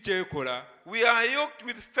 We are yoked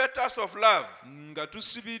with fetters of love.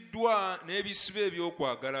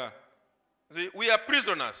 See, we are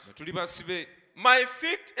prisoners. My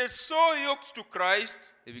feet is so yoked to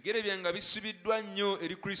Christ,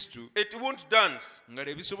 it won't dance.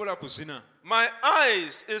 My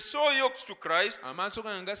eyes is so yoked to Christ,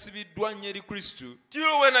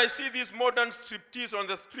 till when I see these modern striptease on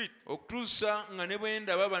the street, it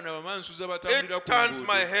turns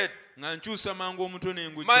my head. My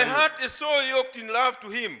heart is so yoked in love to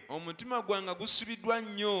him, till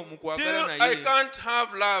I can't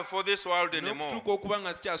have love for this world anymore.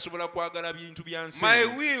 My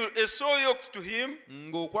will is so yoked to him,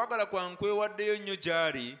 till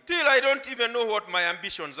I don't even know what my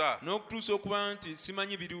ambitions are.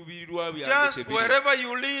 Just wherever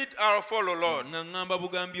you lead, I'll follow, Lord.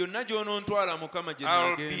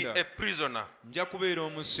 I'll be a prisoner.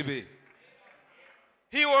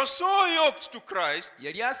 He was so yoked to Christ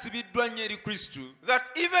that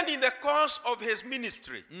even in the course of his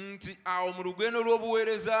ministry,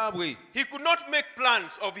 he could not make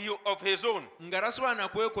plans of his own.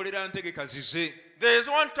 There is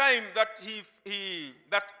one time that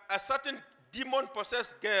that a certain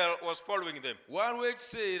demon-possessed girl was following them.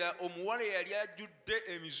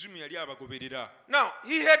 Now,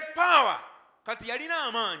 he had power to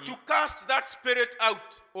cast that spirit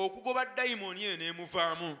out. But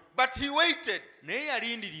he waited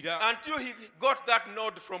until he got that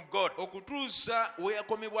nod from God.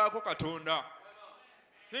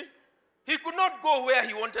 See? He could not go where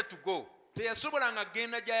he wanted to go. If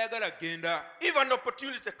an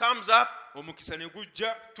opportunity comes up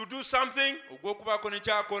to do something,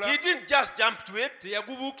 he didn't just jump to it. He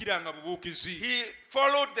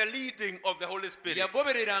followed the leading of the Holy Spirit.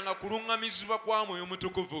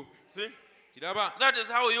 See? That is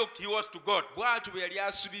how yoked he was to God. bw'atyo bwe yali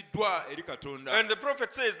asibiddwa eri Katonda. And the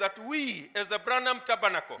prophet says that we, as the Branham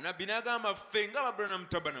Tabernacle, Nabbi n'agamba ffe ng'Abraham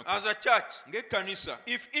Tabernacle as a church, ng'ekkanisa,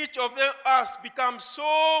 if each of us becomes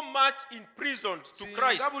so much imprisoned to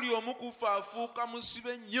Christ singa buli omu ku ffe afuuka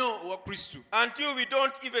musibe nnyo owa Kristo until we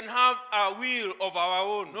don't even have a will of our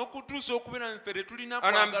own, n'okutuusa okubeera ffe tetulina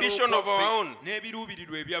an ambition of our own,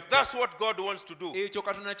 n'ebiruubirirwa ebyaffe. that's what God wants to do. Ekyo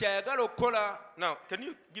Katonda ky'ayagala okukola. Now, can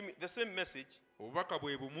you give me the same message? Obubaka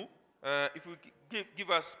bwe bumu If you give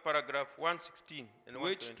us paragraph 116 and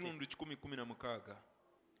 117. w'ekitundu 116.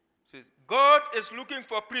 Says, God is looking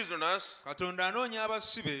for prisoners. Katonda anoonya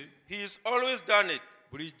abasibe, He has always done it.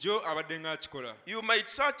 bulijjo abadde ng'akikola. You might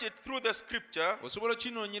search it through the scripture. Osobola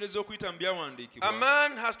okinoonyereza okuyita mu A byawandiikibwa.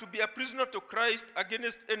 man has to be a prisoner to Christ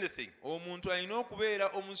against anything. Omuntu alina okubeera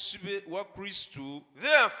omusibe wa Kristo,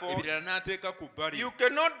 Therefore, ebirala n'ateeka ku bbali. you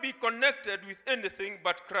cannot be connected with anything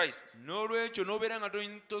but Christ. N'olwekyo n'obeera nga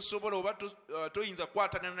tosobola oba toyinza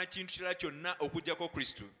kukwatagana na kintu kirala kyonna okuggyako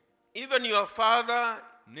Kristo. Even your father,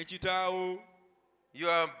 Ne kitaawo,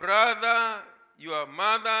 your brother, your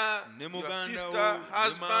mother, ne your muganda sister, wo, ne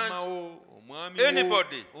husband, maama wo, omwami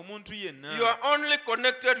anybody. wo, omuntu yenna. you are only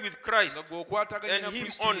connected with Christ. nga gw'okwataganya na and him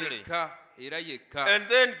Kristo only. yekka era yekka. And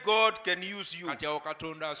then God can use you. Kati awo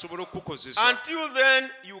Katonda asobola okukukozesa. Until then,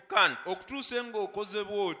 you can't. Okutuusa ng'okoze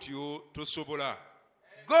bw'otyo tosobola.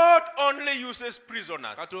 God only uses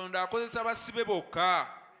prisoners. Katonda akozesa basibe bokka.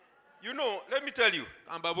 You know, let me tell you,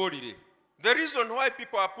 Ambabuulire. the reason why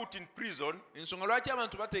people are put in prison Ensonga lwaki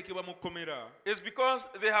abantu bateekebwa mu kkomera is because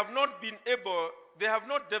they have not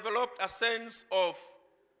developed a sense of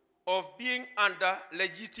being under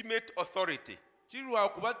legitimate authority. kiri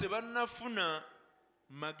lwakuba tebannafuna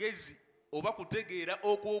magezi oba kutegeera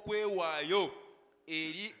okw'okwewaayo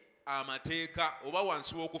eri amateeka oba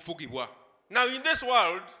wansi w'okufugibwa. Now, in this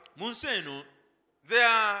world, Mu nsi eno there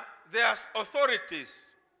are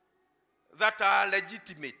authorities that are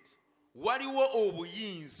legitimate. waliwo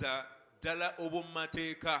obuyinza ddala obw'omu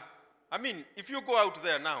mateeka. I mean, if you go out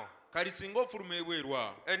there now Kati singa ofuluma ebweru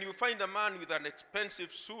awo and you find a man with an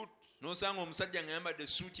expensive suit, n'osanga omusajja nga yambadde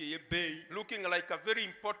essuuti ey'ebbeeyi looking like a very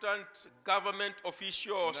important government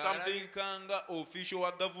official or something, ng'alabika nga official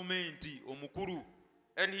wa gavumenti omukulu,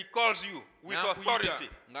 and he calls you with authority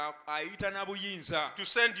nga ayita na buyinza to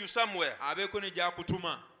send you somewhere, abeeko ne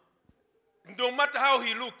gy'akutuma, no matter how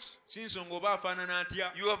he looks, si nsonga oba afaanana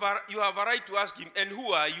atya, you have a right to ask him, and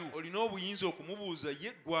who are you? olina obuyinza okumubuuza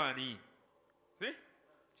ye gwani. See?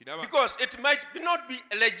 Kiraba? Because it might not be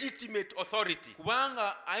a legitimate authority.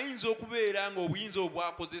 Kubanga ayinza okubeera ng'obuyinza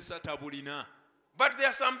obwakozesa tabulina. But there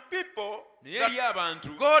are some people Naye eri that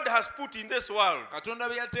abantu God has put in this world, Katonda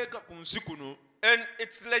be yateeka ku nsi kuno and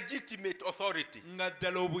it's legitimate authority. nga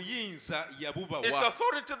ddala obuyinza It's yabubawa,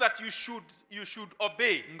 authority that you should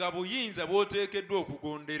obey. nga buyinza bw'oteekeddwa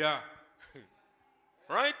okugondera.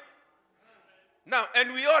 Right? Now,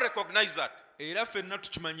 and we all recognize that. Era ffenna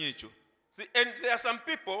tukimanyi ekyo. See, and there are some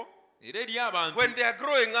people, Era eri abantu when they are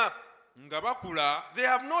growing up, nga bakula they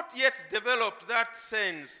have not yet developed that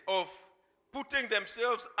sense of putting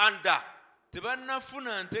themselves under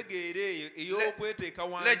tebannafuna ntegeera eyo ey'okweteeka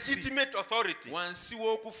legitimate authority. wansi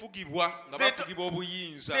w'okufugibwa nga They bafugibwa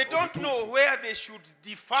obuyinza They don't obutuufu. know where they should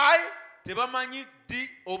defy, Tebamanyi ddi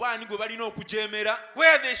oba ani gwe balina okujeemera,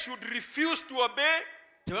 where they should refuse to obey,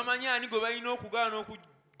 tebamanyi ani gwe balina okugaana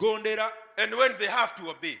okugondera, and when they have to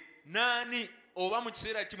obey. n'ani oba mu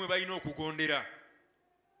kiseera kimwe balina okugondera.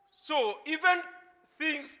 So even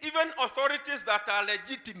authorities that are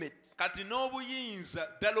legitimate, Kati n'obuyinza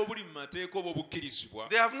ddala obuli mu mateeka oba obukkirizibwa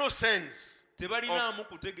they have no sense tebalinaamu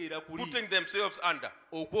kutegeera kuli putting themselves under.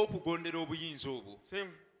 okw'okugondera obuyinza obwo. Same.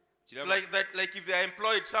 It's Kiraba? like that, like if they are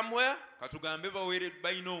employed somewhere, Katugambe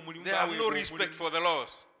balina omulimu, they have no baweebwa respect omulimu, for the laws.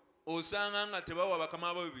 osanga nga tebawa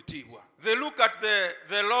bakama baabwe bitiibwa. They look at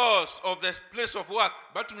the laws of the place of work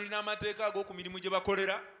Batunulira amateeka ag'oku mirimu gye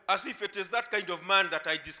bakolera as if it is that kind of man that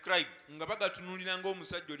I described. nga bagatunulira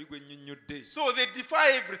ng'omusajja oli gwe nnyonnyodde. So they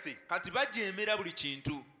defy everything. Kati bajeemera buli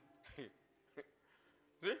kintu.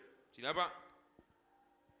 See? Kiraba?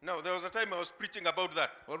 Now, there was a time I was preaching about that,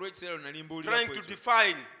 Waliwo ekiseera nali mbuulira trying to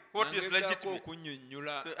define what is legitimate.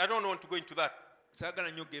 okunnyonnyola. So I don't want to go into that.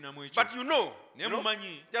 Saagala nnyo okugenda mu ekyo. But you know, Naye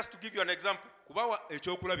mumanyi, just to give you an example, If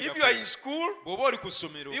you are in school,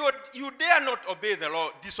 you dare not obey the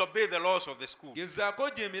law, disobey the laws of the school. You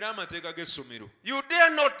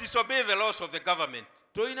dare not disobey the laws of the government.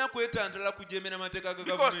 Because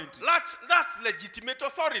that's legitimate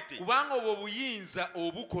authority.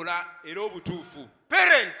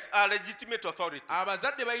 Parents are legitimate authority.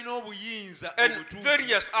 And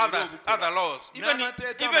various other laws. Even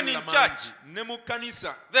in church,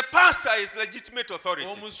 the pastor is legitimate authority.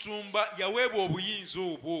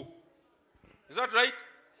 Is that right?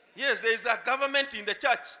 Yes, there is a government in the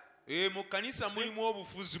church.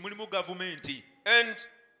 And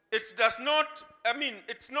it does not,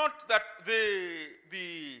 it's not that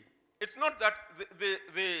they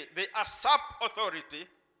usurp authority.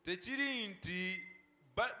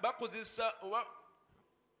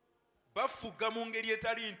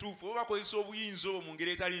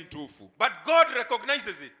 But God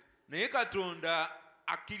recognizes it.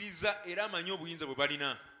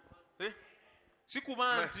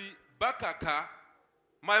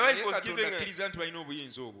 My wife was giving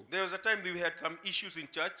there was a time we had some issues in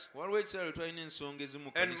church, and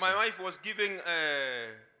my wife was giving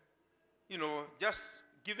just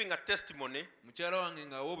giving a testimony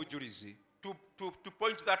to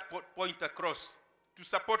point that point across, to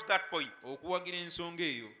support that point.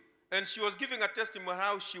 And she was giving a testimony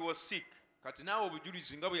how she was sick, and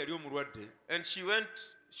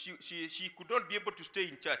she could not be able to stay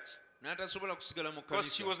in church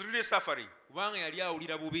because she was really suffering.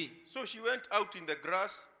 So she went out in the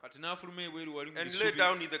grass and lay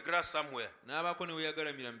down in the grass somewhere. Then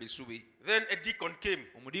a deacon came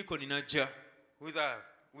with a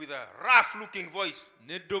rough looking voice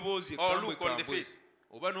or look on the face,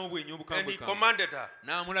 and he commanded her,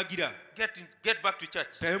 get back to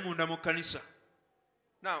church.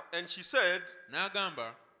 Now, and she said,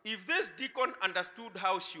 if this deacon understood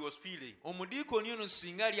how she was feeling, if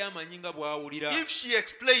she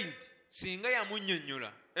explained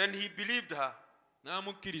and he believed her,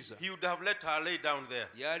 he would have let her lay down there.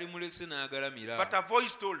 But a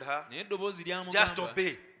voice told her, just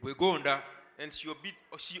obey. And she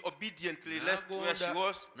obediently left where she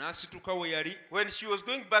was. When she was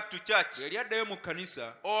going back to church,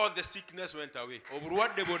 all the sickness went away.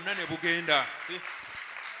 See?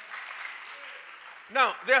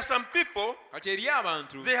 Now, there are some people,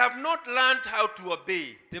 they have not learned how to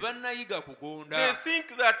obey. They think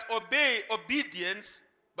that obedience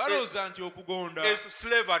is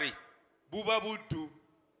slavery.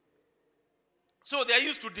 So they are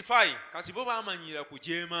used to defying. Those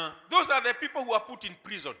are the people who are put in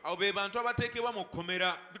prison.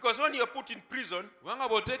 Because when you are put in prison, now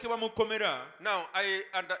I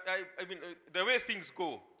mean the way things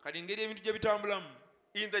go,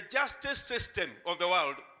 in the justice system of the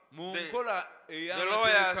world, the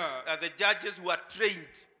lawyers and the judges who are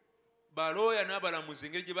trained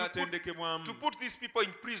to put these people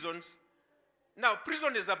in prisons. Now,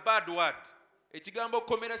 prison is a bad word.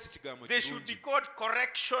 They should be called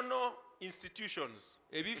correctional institutions.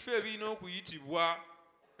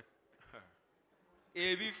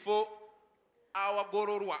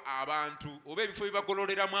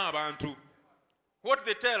 What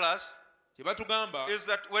they tell us is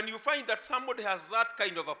that when you find that somebody has that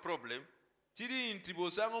kind of a problem, they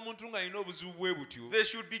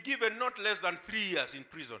should be given not less than 3 years in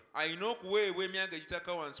prison, so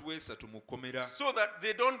that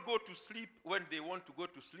they don't go to sleep when they want to go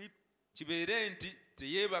to sleep. They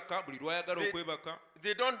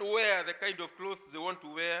don't wear the kind of clothes they want to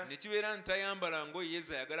wear.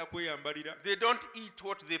 They don't eat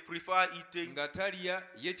what they prefer eating.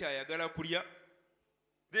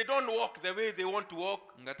 They don't walk the way they want to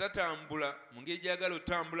walk.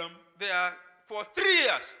 They are, for 3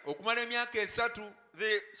 years,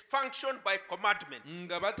 they function by commandment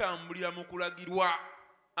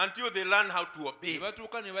until they learn how to obey.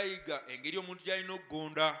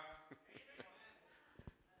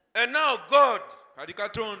 And now God,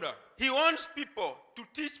 He wants people to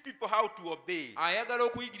teach people how to obey.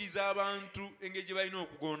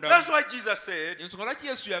 That's why Jesus said,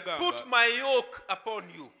 put my yoke upon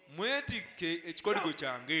you. Now,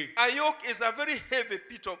 a yoke is a very heavy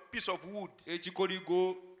piece of wood that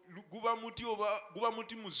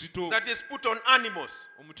is put on animals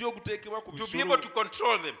to be able to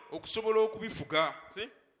control them. See?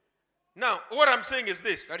 Now, what I'm saying is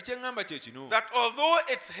this, that although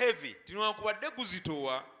it's heavy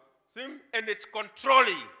and it's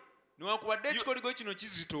controlling, but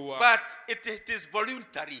it is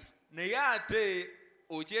voluntary.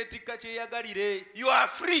 You are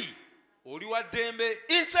free oli wa ddembe.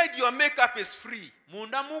 Inside your makeup is free.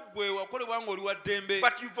 Munda mu ggwe wakolebwa ng'oli wa ddembe.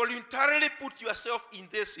 But you voluntarily put yourself in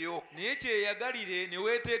this yoke. Naye kyeyagalire ne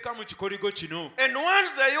weeteeka mu kikoligo kino. And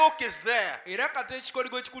once the yoke is there, era kati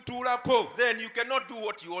ekikoligo kikutuulako, then you cannot do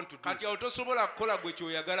what you want to do. Kati awo tosobola kukola gwe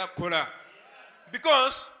kyoyagala kukola.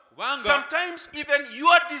 Because sometimes even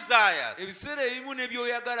your desires, ebiseera ebimu ne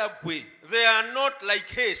byoyagala ggwe, they are not like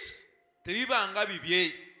his. Tebibanga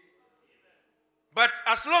bibye. But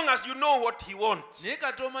as long as you know what he wants, naye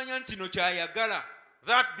kati omanya nti kino kyayagala,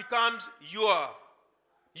 that becomes your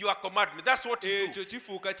commandment. That's what you do. ekyo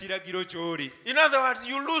kifuuka kiragiro ky'oli. In other words,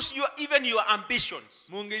 you lose even your ambitions.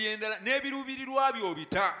 Mu ngeri endala n'ebiruubirirwa byo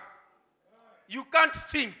obita. You can't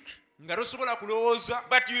think, nga tosobola kulowooza,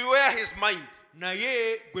 but you wear his mind.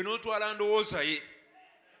 naye gwe n'otwala ndowooza ye.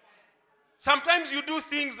 Sometimes you do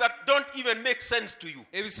things that don't even make sense to you.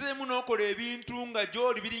 Ebiseera emu n'okola ebintu nga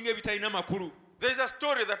gy'oli biringa ebitalina makulu. There's a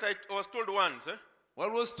story that I was told once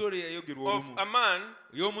waliwo story yayogerwa of olumu a man.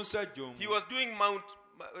 y'omusajja omu. He was doing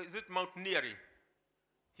mountaineering.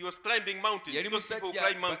 He was climbing mountains. yali Because people musajja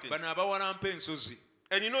climb mountains. bano abawalampa ensozi.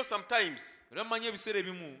 And you know, sometimes era mmanyi ebiseera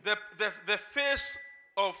ebimu the face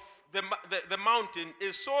of the mountain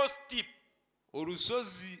is so steep.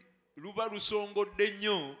 olusozi luba lusongodde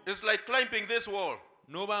nnyo. It's like climbing this wall.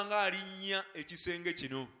 n'oba nga alinnya ekisenge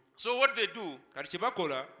kino. So what they do, kati kye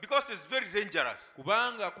bakola, because it's very dangerous,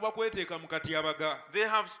 kubanga kuba kweteeka mu katyabaga, they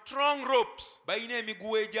have strong ropes balina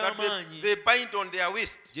emiguwa that egy'amaanyi they bind on their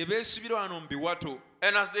waist. gye beesibira wano mu biwato.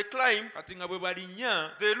 And as they climb, kati nga bwe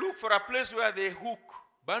balinnya, they look for a place where they hook.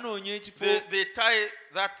 banoonya ekifo They tie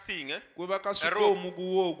that thing gwe bakasuka a rope,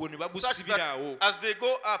 omuguwa ogwo ne such bagusibira that awo. as they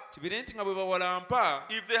go up, kibire nti nga bwe bawalampa,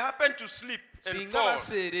 if they happen to slip and singa fall,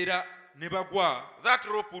 baseerera ne bagwa, that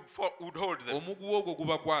rope would hold them, omuguwa ogwo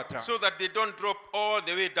gubakwata, so that they don't drop all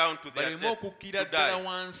the way down to their baleme death, okukkira to ddala die.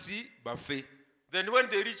 wansi bafe. Then when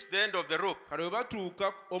they reach the end of the rope, kale bwe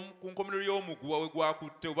batuuka ku nkomerero y'omuguwa we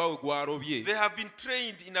gwakutte oba we gwarobye, they have been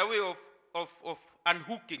trained in a way of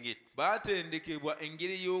unhooking it baatendekebwa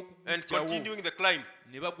engeri and y'okugutawo, continuing the climb.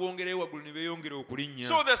 ne bagwongerayo waggulu ne beeyongera okulinnya.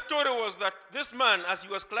 So the story was that this man, as he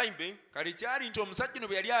was climbing, kale kyali nti omusajja no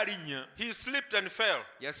bwe yali alinnya, he slipped and fell.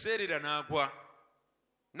 yaseerera n'agwa.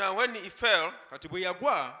 Now when he fell, kati bwe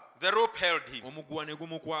yagwa, the rope held him. omuguwa ne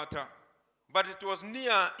gumukwata. But it was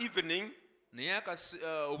near evening, naye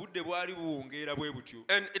obudde bwali buwungeera bwe butyo,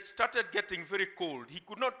 and it started getting very cold. He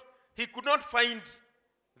could not find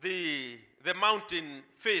the mountain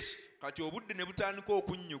face, kati obudde ne butandika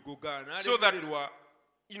okunnyogoga, so that n'alemererwa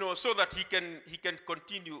so that he can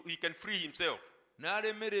continue, he can free himself.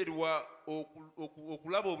 n'alemererwa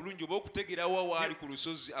okulaba obulungi oba okutegerawo waali ku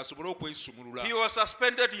lusozi asobole okwesumulula. He was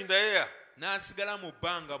suspended in the air, n'asigala mu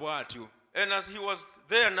bbanga bw'atyo. and as he was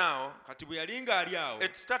there now, kati bwe yali ng'ali awo,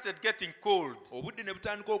 it started getting cold, obudde ne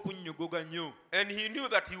butandika okunnyogoga nnyo, and he knew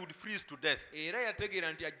that he would freeze to death. era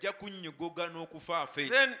yategeera nti ajja kunnyogoga n'okufa afe.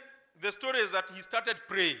 Then the story is that he started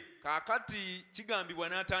praying. kaakati kigambibwa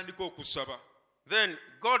n'atandika okusaba. Then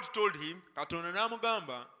God told him, Katonda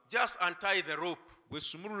n'amugamba, just untie the rope, bwe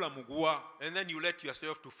sumulula muguwa, and then you let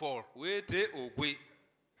yourself to fall. weete ogwe.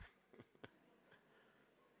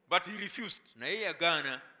 But he refused. naye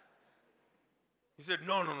yagaana. He said,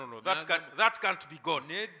 no, that can't be God.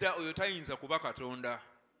 nedda, oyo tayinza kuba Katonda.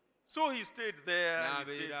 So he stayed there. And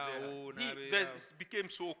he stayed N'abeerawo, there. It became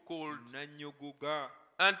so cold n'annyogoga.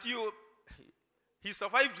 until he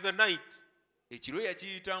survived the night. Ekiro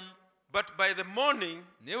yakiyitamu, But by the morning,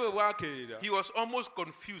 naye bwe bwakeerera, he was almost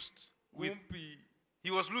confused. kumpi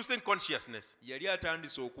He was losing consciousness. yali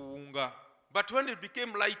atandise okuwunga. But when it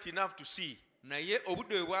became light enough to see, naye obudde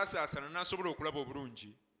bwe bwasaasana n'asobola okulaba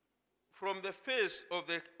obulungi, from the face of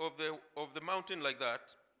the mountain like that,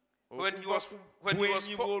 when he okuva was ku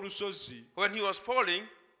bwenyi bw'olusozi, when he was falling,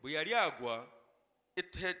 bwe yali agwa,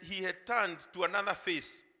 he had turned to another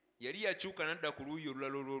face, yali yakyuka n'adda ku luuyi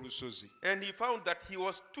olulala olw'olusozi, and he found that he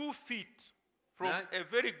was 2 feet from Na- a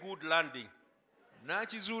very good landing.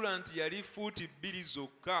 n'akizuula nti yali fuuti 2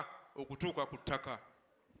 zokka okutuuka ku ttaka.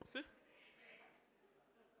 See?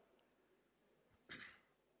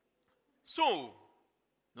 So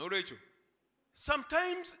N'olwekyo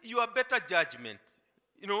sometimes your better judgment,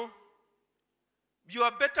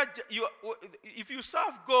 your better if you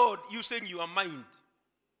serve God using your mind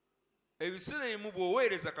ebiseera ebimu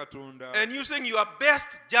bw'oweereza Katonda and using your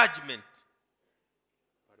best judgment,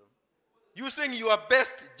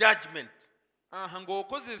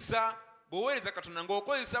 ng'okozesa bw'oweereza Katonda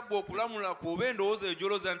ng'okozesa bwe okulamula ku oba endowooza eyo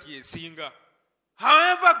gy'olowooza nti yesinga,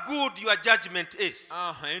 However good your judgment is,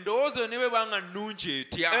 endowooza ne bwebanga nnungi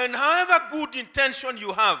etya, and however good intention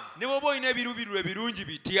you have, ne bw'oba olina ebiruubirirwa ebirungi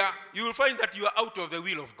bitya, you will find that you are out of the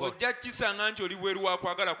will of God. ojja kukisanga nti oli bweru wa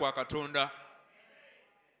kwagala kwa Katonda.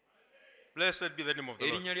 Blessed be the name of the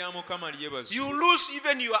Lord. Erinnya lya Mukama lyebazibwe. You lose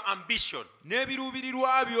even your ambition.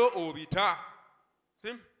 N'ebiruubirirwa byo obita.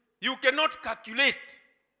 See? You cannot calculate.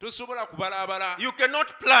 Tosobola kubalaabala. You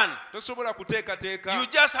cannot plan. Tosobola kuteekateeka. You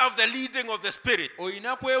just have the leading of the Spirit.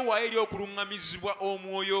 Olina kwewaayo eri okuluŋŋamizibwa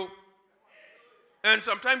Omwoyo. And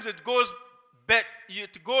sometimes it goes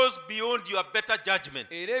beyond your better judgment.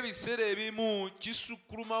 Era ebiseera ebimu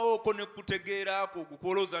kisukkulumawooko ne kutegeeraako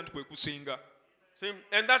okukolooza nti kwe kusinga. See?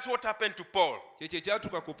 And that's what happened to Paul. Kyekyo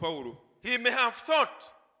ekyatuuka ku Pawulo. He may have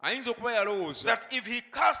thought Ayinza okuba yalowooza that if he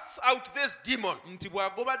casts out this demon, nti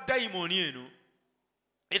bw'agoba dayimooni eno,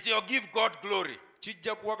 it will give God glory.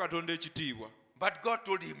 kijja kuwa Katonda ekitiibwa. But God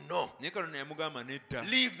told him no. Naye Katonda yamugamba nedda.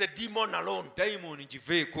 Leave the demon alone. Dayimooni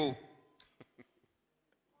giveeko.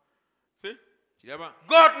 See? Kiraba?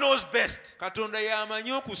 God knows best. Katonda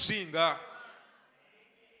y'amanyi okusinga.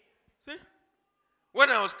 See? When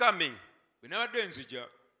I was coming, Bwe nabadde nzija,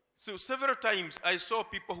 so several times I saw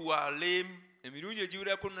people who are lame, emirundi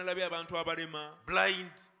egiwerako nalabye abantu abalema, blind.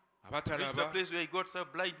 Reached a abatalaba, place where he got a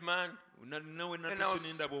blind man, nawe natuse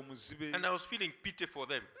n'endaba omuzibe, and I was feeling pity for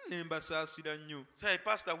them. ne mbasaasira nnyo. So I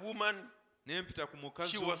passed a woman. Ne mpita ku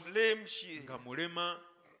She mukazi was lame. nga mulema,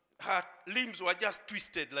 Her limbs were just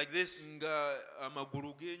twisted like this, nga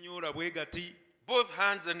amagulu g'enyoola bwe gati, both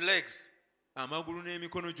hands and legs. amagulu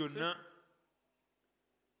n'emikono gyonna.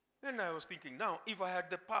 Then I was thinking, now if I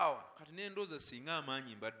had the power, Kati ne ndowooza singa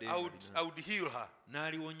amaanyi mbadde I would heal her,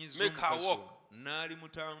 n'aliwonyeza make her omukazi walk.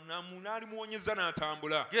 n'alimuwonyeza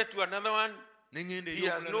n'atambula. Get to another one. Ne ngenda eri He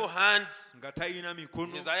has no omulala hands. nga talina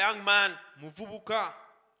mikono, He's a young man. muvubuka.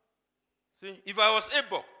 See, if I was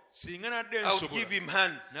able, Singa nadde I would give nsobola him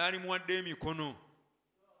hands. n'alimuwadde emikono.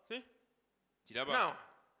 See? Kiraba? Now,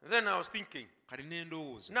 then I was thinking, Kati ne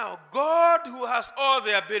ndowooza. now God who has all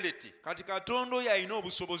the ability, Kati Katonda oyo alina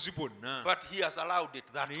obusobozi bwonna. but he has allowed it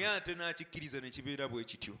that Naye way. ate n'akikkiriza ne kibeera bwe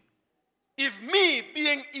kityo. If me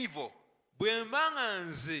being evil Bwe mba nga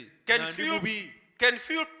nze can nga ndi mubi,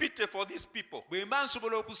 feel pity for these people, bwe mba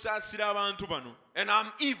nsobola okusaasira abantu bano and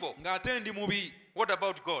I'm evil, ng'ate ndi mubi, what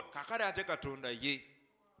about God? kakale ate Katonda ye.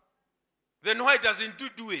 Then why doesn't he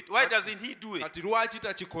do it? Why doesn't he do it? Kati lwaki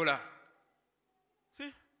takikola?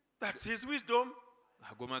 See, that's his wisdom.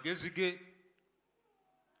 Ago magezi ge.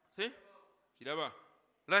 See, Kiraba?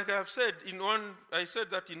 like I said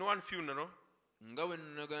that in one funeral. Nga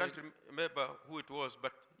bwe Can't remember who it was,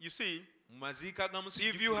 but you see, mu maziika agamu if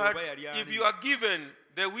sijjukira you are given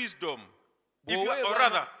the wisdom, Bw'oweebwa- or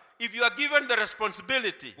rather, if you are given the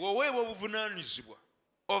responsibility bw'oweebwa obuvunaanyizibwa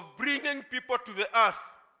of bringing people to the earth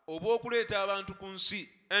obw'okuleeta abantu ku nsi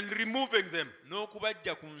and removing them,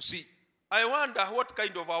 n'okubajja ku nsi, I wonder what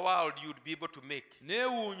kind of a world you'd be able to make.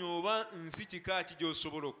 neewuunya oba nsi kika ki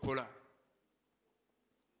gy'osobola okukola.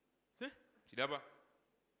 See? Kiraba?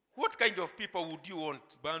 What kind of people would you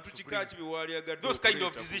want? Bantu kika ki bye waalyagadde Those kind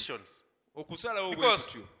of okuleetako? decisions. Okusalawo bwe Because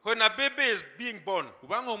kutyo. when a baby is being born,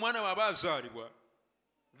 Kubanga omwana bw'aba azaalibwa,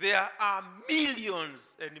 there are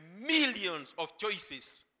millions and millions of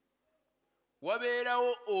choices.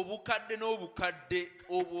 wabeerawo obukadde n'obukadde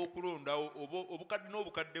obw'okulondawo, obukadde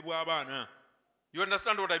n'obukadde bw'abaana. You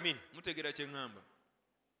understand what I mean? Mutegeera kye ŋŋamba?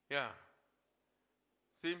 Yeah.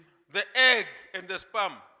 See, the egg and the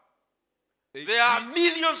sperm. There are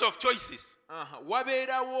millions of choices.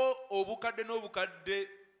 Wabeerawo obukadde n'obukadde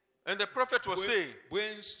And the prophet was saying,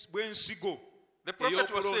 bw'ensigo the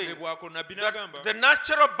prophet was saying ey'okulondebwako. Nabbi that n'agamba the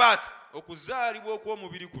natural birth okuzaalibwa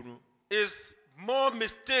okw'omubiri kuno is more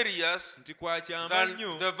mysterious nti kwakyama than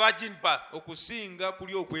nnyo the virgin birth. okusinga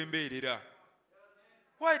kuli okw'embeerera.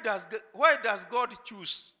 Why does God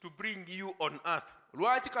choose to bring you on earth?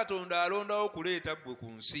 Lwaki Katonda alondawo okuleeta ggwe ku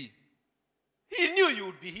nsi? He knew you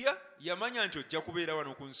would be here, Yamanya nti ojja kubeera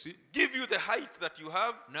wano ku nsi, give you the height that you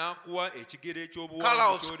have, n'akuwa ekigere color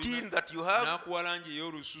eky'obuwanvu of skin ky'olina, that you have. n'akuwa langi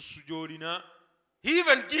ey'olususu gy'olina, He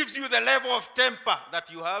even gives you the level of temper that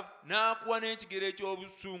you have. n'akuwa n'ekigere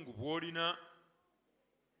eky'obusungu bw'olina.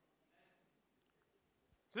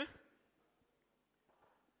 See?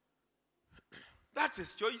 That's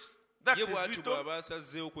his choice. That's Ye his bw'atyo wisdom. bw'aba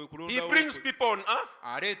asazzeewo kwe He kulondawo brings kwe. people on earth,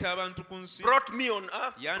 Aleeta abantu ku nsi, brought me on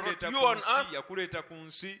earth, yandeeta brought you ku on nsi, earth. yakuleeta ku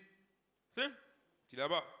nsi. See?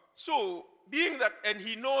 Kiraba? So, being that, and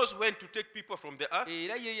he knows when to take people from the earth.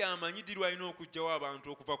 Era ye y'amanyi ddi lw'alina okuggyawo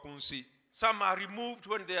abantu okuva ku nsi. Some are removed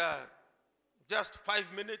when they are just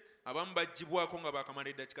 5 minutes. Abamu baggyibwako nga baakamala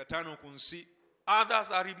eddakiika 5 ku nsi.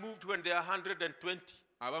 Others are removed when they are 120.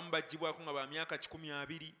 abamu baggyibwako nga ba myaka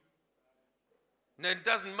 120. And it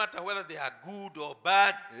doesn't matter whether they are good or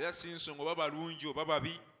bad. Era si nsonga oba balungi oba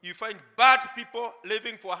babi. You find bad people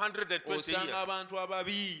living for 120 years. Osanga abantu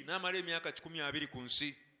ababi n'amala emyaka 120 ku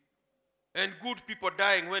nsi. And good people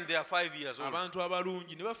dying when they are 5 years old. Abantu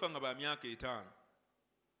abalungi ne bafa nga ba myaka 5.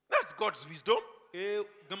 That's God's wisdom.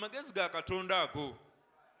 Gamagezi ga Katonda ago.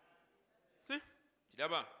 See?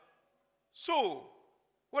 Kiraba. So,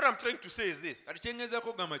 what I'm trying to say is this. Kati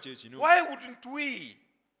kyengezaako kugamba kye kino. Why wouldn't we,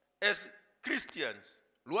 as Christians,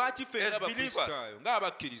 lwaki ffe ng'abakristaayo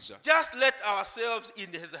ng'abakkiriza just let ourselves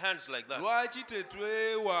in his hands like that? Lwaki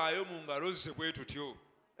tetwewaayo mu ngalo ze bwe tutyo?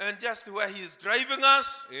 And just where he is driving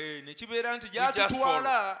us, ne kibeera nti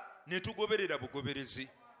gy'atutwala ne tugoberera bugoberezi.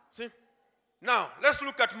 See? Now, let's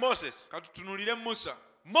look at Moses. Katutunulire Musa.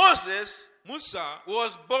 Musa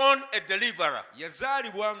was born a deliverer.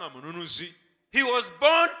 Yazaalibwa nga mununuzi. He was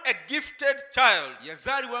born a gifted child.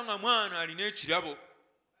 Yazaalibwa nga mwana alina ekirabo.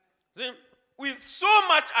 See? With so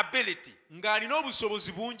much ability. Ng'alina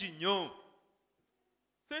obusobozi bungi nnyo.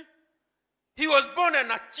 See? He was born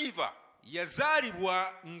an achiever.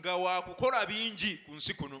 Yazaalibwa nga wa kukola bingi ku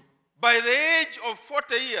nsi kuno. By the age of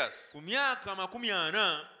 40 years, ku myaka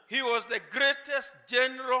 40, he was the greatest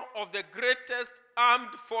general of the greatest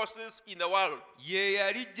armed forces in the world. Ye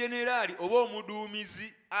yali generali oba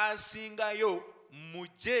omuduumizi asingayo mu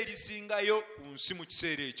ggye erisingayo ku nsi mu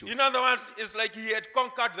kiseera ekyo. In other words, it's like he had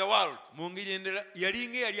conquered the world. Mu ngeri endala yali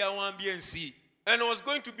ng'eyali awambye ensi. And was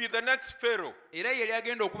going to be the next Pharaoh. Era yali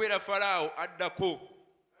agenda okubeera Falaawo addako.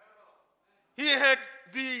 He had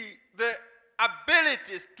the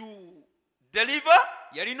abilities to deliver.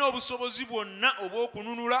 Yalina obusobozi bwonna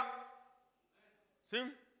obw'okununula.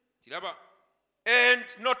 Kiraba. And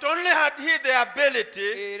not only had he the ability,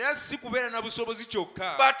 era si kubeera na busobozi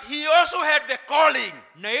kyokka, but he also had the calling.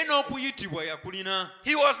 Naye n'okuyitibwa yakulina.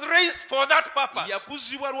 He was raised for that purpose.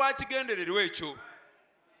 Yakuzibwa lwa kigendererwa ekyo.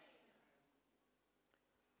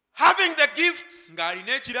 Having the gifts,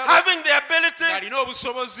 ng'alina ekirabo, having the ability, ng'alina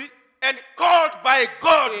obusobozi, and called by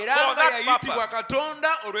God era for that yayitibwa purpose.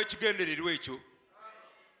 Katonda olw'ekigendererwa ekyo.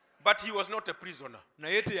 But he was not a prisoner.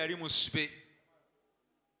 Naye teyali musibe.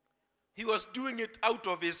 He was doing it out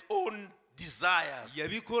of his own desires.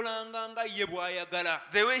 Yabikolanga nga ye bw'ayagala.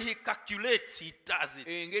 The way he calculates, he does it.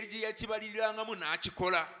 Engeri gye yakibalirangamu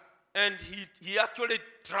n'akikola. And he actually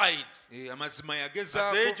tried. Amazima At the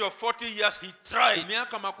yagezaako. age of 40 years, he tried. Ku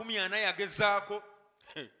myaka 40 yagezaako.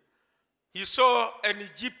 He saw an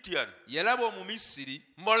Egyptian Yalaba Omumisiri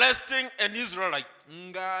molesting an Israelite.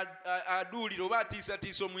 nga aduulira oba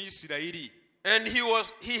atiisatiisa Omuyisirayiri. And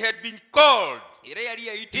he had been called. Era yali He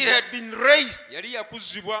yayitibwa. had been raised. Yali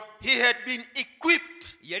yakuzibwa. He had been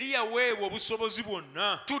equipped Yali yaweebwa obusobozi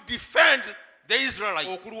bwonna to defend the Israelites.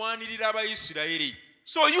 okulwanirira Abayisirayiri.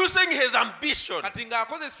 So using his ambition, Kati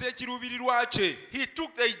ng'akozesa ekiruubirirwa kye, he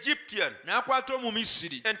took the Egyptian n'akwata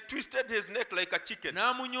Omumisiri and twisted his neck like a chicken.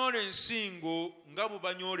 n'amunyoola ensingo nga bwe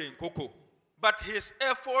banyoola enkoko. But his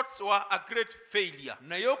efforts were a great failure.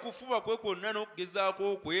 Naye okufuba kwe kwonna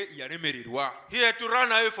n'okugezaako kwe yalemererwa. He had to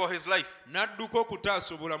run away for his life. N'adduka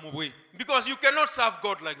okutaasa obulamu bwe. Because you cannot serve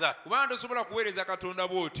God like that. Kubanga tosobola kuweereza Katonda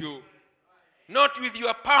bw'otyo. Not with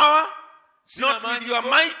your power, Sina not with maanyi your go,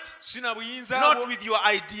 might, sina buyinza not bwo, with your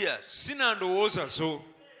ideas. sina ndowooza zo.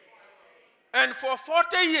 And for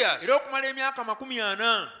 40 years, Era okumala emyaka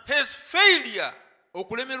 40, his failure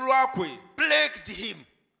okulemererwa kwe plagued him.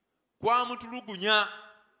 kwamutulugunya.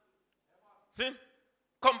 See?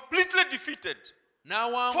 Completely defeated. 40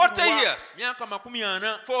 N'awangulwa years. myaka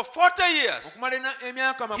 40. For 40 years, Okumala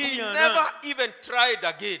emyaka he 40, never even tried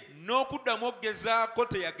again. n'okuddamu okugezaako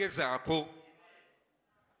teyagezaako.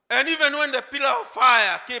 And even when the pillar of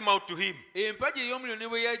fire came out to him Empagi ey'omuliro ne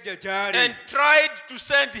bwe yajja gy'ali, and tried to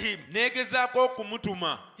send him, n'egezaako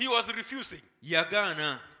okumutuma, he was refusing.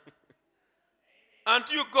 yagaana.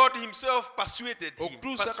 Until God himself persuaded him,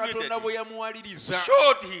 Okutuusa Katonda bwe yamuwaliriza,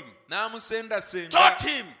 showed him, n'amusendasenda, taught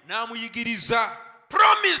him, n'amuyigiriza,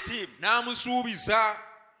 promised him, n'amusuubiza,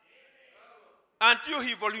 until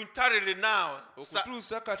he voluntarily now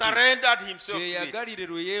okutuusa kati surrendered himself to it. kyeyagalire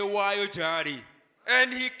lwe yeewaayo gy'ali.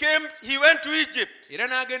 And he went to Egypt, Era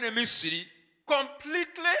n'agenda e Misiri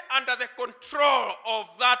completely under the control of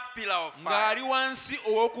that pillar of fire. ng'ali wansi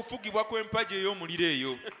ow'okufugibwa kw'empagi ey'omuliro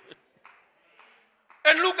eyo.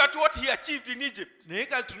 And look at what he achieved in Egypt. Naye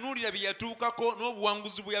katunuulira bye yatuukako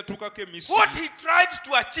n'obuwanguzi bwe yatuukako e What Misiri. he tried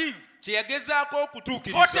to achieve Kye yagezaako 40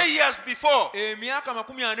 okutuukiriza years before. emyaka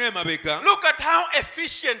 40 emabega. Look at how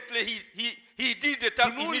efficiently he did it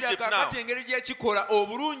in Tunuulira Egypt now. kaakati engeri gye yakikola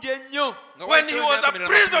obulungi ennyo. nga When he wayiseewo was a emyaka 40.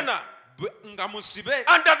 prisoner, nga musibe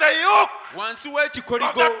under the yoke wansi of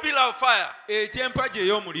w'ekikoligo that pillar of fire. eky'empagi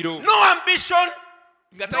ey'omuliro No ambition,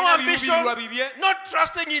 nga no talina ambition, biruubirirwa bibye not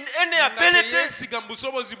trusting in any nga ability, teyeesiga mu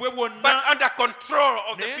busobozi bwe but bwonna under control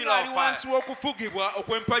of the naye pillar ng'ali of fire. wansi w'okufugibwa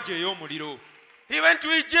okw'empagi ey'omuliro. He went to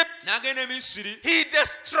Egypt. N'agenda e Misiri He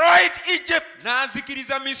destroyed Egypt.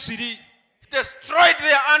 n'azikiriza Misiri, Destroyed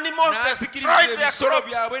their animals, n'azikiriza destroyed their ebisolo crops,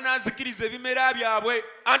 byabwe, n'azikiriza ebimera byabwe,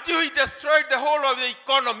 until he destroyed the whole of the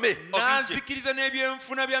economy of Egypt. n'azikiriza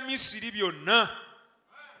n'ebyenfuna bya Misiri byonna.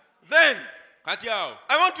 Then, Kati awo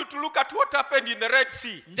I want you to look at what happened in the Red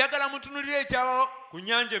Sea. njagala mutunulire ekyabawo ku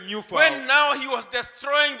nnyanja emyufu When awo. now he was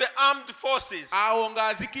destroying the armed forces Awo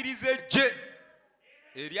ng'azikiriza eggye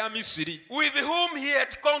erya Misiri with whom he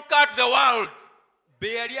had conquered the world. be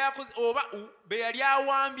yali akoze oba be yali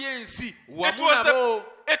awambye ensi It wamu was, nabo.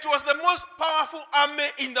 it was the most powerful army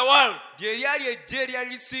in the world. Lye lyali eggye eryali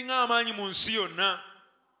lisinga amaanyi mu nsi yonna.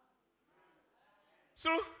 So,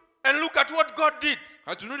 and look at what God did.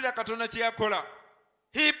 Katunulira Katonda kye yakola.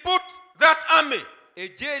 He put that army,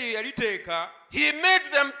 Eggye eryo yaliteeka, he made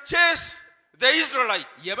them chase the Israelites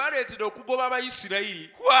yabaleetera okugoba Abayisirayiri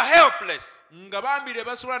who are helpless. nga bambire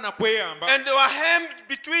basobola na kweyamba. And they were hemmed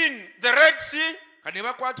between the Red Sea, Ka ne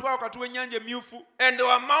bakwatibwa wakati w'ennyanja emyufu, and there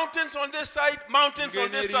were mountains on this side, mountains on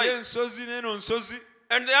ng'eno this eriyo side. ensozi n'eno nsozi.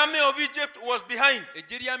 And the army of Egypt was behind.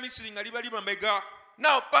 Eggye lya Misiri nga liba libamega.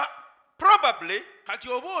 Now, but probably, Kati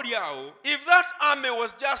oba oli awo, if that army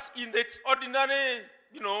was just in its ordinary,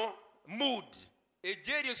 mood,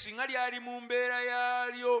 eggye eryo singa lyali mu mbeera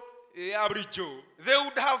yaalyo eya bulijjo, they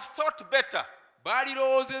would have thought better.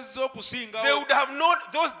 baalirowoozezza They okusingawo. would have known,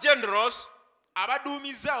 those generals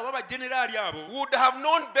Abaduumiza oba bajenerali abo would have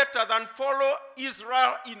known better than follow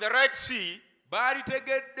Israel in the Red Sea,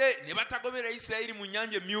 baalitegedde ne batagobera Isirayiri mu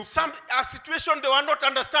nnyanja emyufu, a situation they were not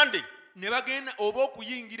understanding. ne bagenda oba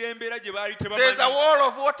okuyingira embeera gye baali There's a tebamanyi. wall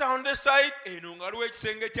of water on this side, Eno nga waliwo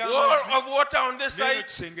ekisenge wall ky'amazzi, of water on this n'eno side,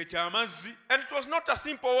 kisenge ky'amazzi, and it was not a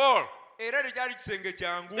simple wall. era tekyali kisenge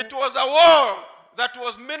kyangu, It was a wall that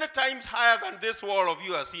was many times higher than this wall of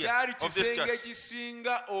yours here, kyali of this kisenge church.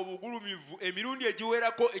 kisinga obugulumivu emirundi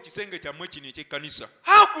egiwerako ekisenge kyammwe kino eky'ekkanisa.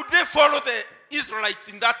 How could they follow the Israelites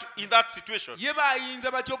in that situation? Ye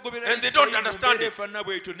baayinza batya okugoberera And they don't Isirayiri mu understand mbeera it. efaanana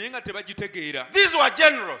bw'etyo naye nga tebagitegeera. These were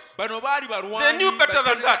generals. Bano baali They knew balwanyi better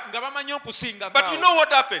than that. nga bamanyi okusinga But you know what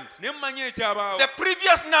happened? ne mumanyi ekyabaawo. The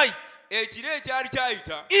previous night, Ekiro ekyali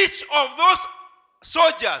kyayita, each of those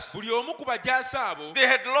soldiers, buli omu ku bajaasi abo they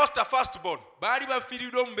had lost a firstborn. baali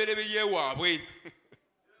bafiiriddwa omubereberye waabwe.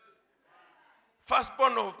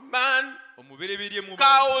 Firstborn of man, Omubereberye mu bantu,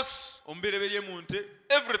 cows, omubereberye mu nte,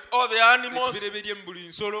 all the animals. ekibereberye mu buli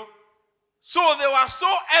nsolo. So they were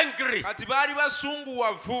so angry. Kati baali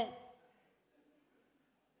basunguwavu.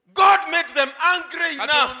 God made them angry enough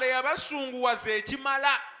Katonda yabasunguwaza ekimala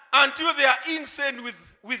until they are insane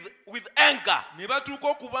with anger, ne batuuka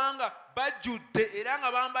okubanga bajjudde era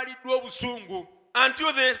nga bambaliddwa obusungu.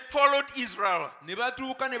 until they followed Israel, Ne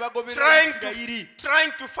batuuka ne bagobera Isirayiri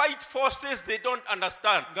trying to fight forces they don't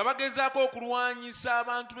understand. nga bagezaako okulwanyisa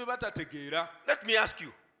abantu be batategeera. Let me ask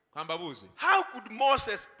you, Kambabuuze, how could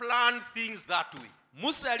Moses plan things that way?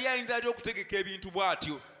 Musa yali ayinza atya okutegeka ebintu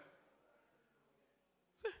bw'atyo?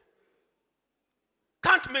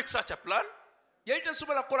 Can't make such a plan. Yali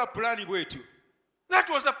tasobola kukola pulaani bw'etyo. That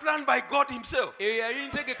was a plan by God himself. Eyo yali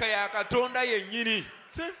ntegeka ya Katonda yennyini.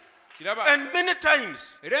 See? Kiraba? And many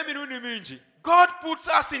times, Era emirundi mingi God puts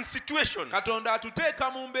us in situations. Katonda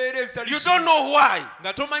atuteeka mu mbeera ezitali You zimu. don't know why.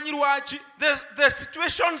 Nga tomanyi lwaki. The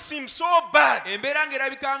situation seems so bad Embeera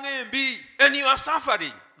ng'erabika ng'embi, and you are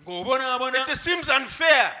suffering. ng'obonaabona, It seems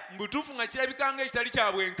unfair, mu butuufu nga kirabika ng'ekitali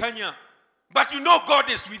kya bwenkanya. but you know God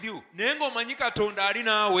is with you. Naye ng'omanyi Katonda ali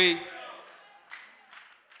naawe.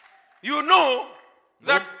 You know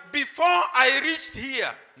that before I reached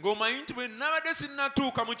here, Ng'omanyi nti bwe nnabadde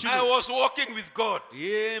sinnatuuka mu I kino, was walking with God.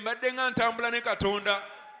 mbadde nga ntambula ne Katonda.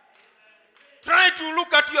 Try to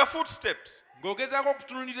look at your footsteps. Ng'ogezaako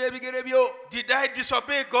okutunulira ebigere byo. Did I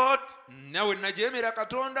disobey God? Nawe najeemera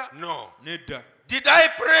Katonda? No. Nedda. Did I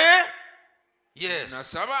pray? Yes.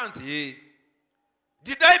 Nasaba nti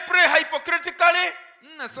Did I pray hypocritically?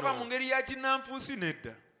 nasaba mu ngeri ya kinnanfuusi?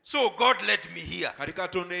 Nedda. So God led me here. Kati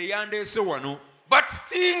Katonda eyandeese wano. But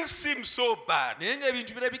things seem so bad. Naye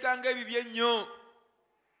ng'ebintu birabika ng'ebibye ennyo.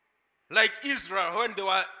 Like Israel when they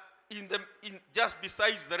were just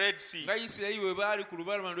besides the Red Sea Nga Isirayiri bwe baali ku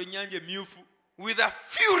lubalama lw'ennyanja emyufu with a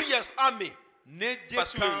furious army. n'eggye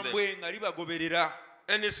Pursuing them. ekkambwe nga libagoberera.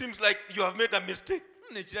 And it seems like you have made a mistake.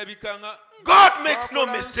 Ne kirabika nga God makes no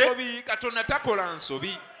wakola mistake. nsobi. Katonda takola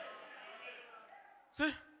nsobi.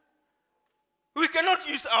 See? We cannot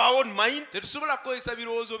use our own mind. tetusobola kukozesa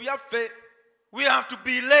birowoozo byaffe. We have to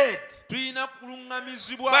be led. Tulina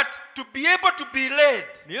kuluŋŋamizibwa. But to be able to be led,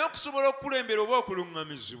 naye okusobola okukulembera oba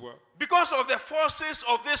okuluŋŋamizibwa, because of the forces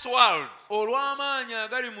of this world olw'amaanyi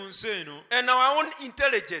agali mu nsi eno and our own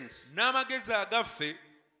intelligence, n'amagezi agaffe,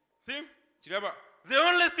 see, kiraba the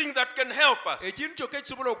only thing that can help us ekintu kyokka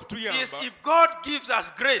ekisobola is okutuyamba if God gives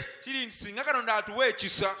us grace kiri nti singa Katonda atuwa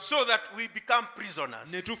ekisa so that we become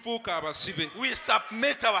prisoners. ne tufuuka abasibe, We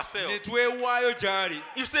submit ne ourselves. twewaayo gy'ali,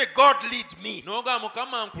 You say, God lead me. n'ogamba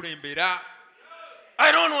Mukama nkulembera.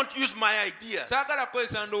 I don't want to use my ideas. Saagala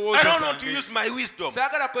kukozesa I ndowooza don't want to zange. use my wisdom.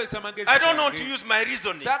 Saagala kukozesa magezi I don't want to gange. use my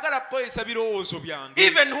reasoning. Saagala kukozesa birowoozo byange.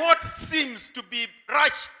 Even what seems to be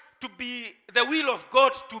rush to be the will of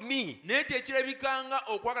God to me, n'ekyo ekirabikanga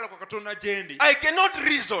okwagala kwa Katonda gye ndi, I cannot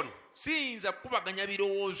reason. siyinza kukubaganya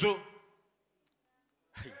birowoozo.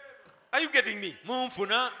 Are you getting me?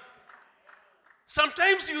 Munfuna.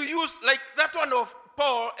 Sometimes you use like that one of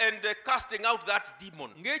Paul and casting out that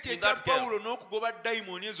demon ng'ekyo in ekya that girl. Pawulo n'okugoba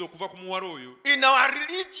dayimooni ezo okuva ku muwala oyo. In our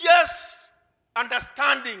religious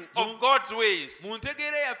understanding of God's ways, Mu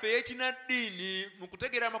ntegeera yaffe ey'ekinaddiini, mu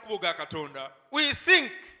kutegeera amakubo ga Katonda, we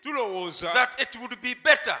think tulowooza that it would be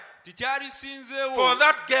better tikyalisinzeewo for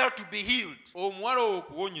that girl to be healed. omuwala oyo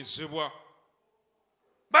okuwonyezebwa.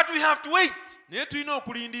 But we have to wait. Naye tulina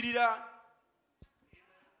okulindirira.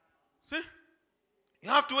 See? You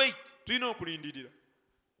have to wait. Tulina okulindirira.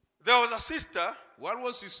 There was a sister,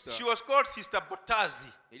 Waliwo sisita, she was called Sister Bottazzi,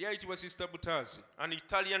 eri ayitibwa Sisita Butaazi, an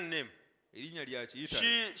Italian name. erinnya lya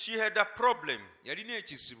Kiyitali. She had a problem. Yalina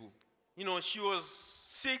ekisibu. You know, she was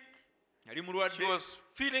sick. Yali She mulwadde. was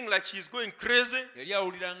feeling like she's going crazy. Yali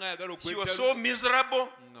awulira nga ayagala She was okwetaba so miserable.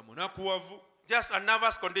 nga munakuwavu. Just a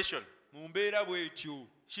nervous condition. Mu mbeera bw'etyo.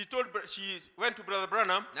 She went to Brother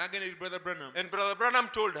Branham, N'agenda eri Brother Branham. and Brother Branham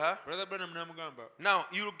told her, Brother Branham n'amugamba, now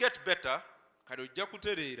you'll get better, kale ojja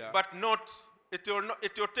kutereera, but it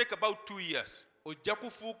will take about 2 years. ojja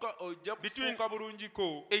kufuuka Between-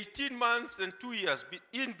 bulungiko, 18 months and 2 years,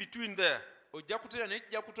 in between there, ojja kutereera naye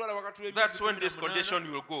kijja kutwala wakati w'emyezi that's when 18 this condition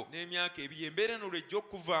will go. n'emyaka ebiri. Embeera eno lw'ejja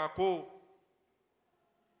okuvaako.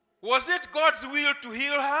 Was it God's will to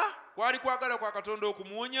heal her? Kwali kwagala kwa Katonda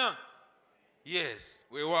okumuwonya? Yes,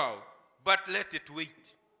 Weewaawo. but let it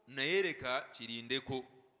wait. Naye leka kirindeko.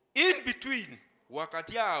 In between,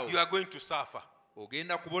 Wakati awo you are going to suffer.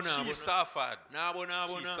 ogenda She kubonaabona. suffered.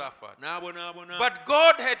 N'abonaabona. She suffered. N'abonaabona. But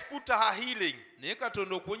God had put her healing. Naye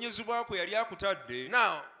Katonda okuwonyezebwa kwe yali akutadde,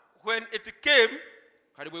 Now, when it came,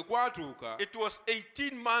 kale bwe kwatuuka, it was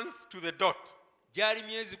 18 months to the dot. gyali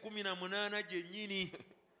myezi 18 gyennyini.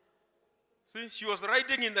 See, she was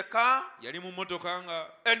riding in the car, Yali mu mmotoka nga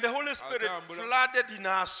and the Holy Spirit Atambula. flooded in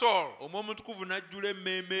her soul Omwoyo Omutukuvu n'ajjula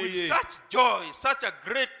emmeeme with ye such joy, such a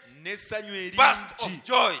great n'essanyu burst eringi, of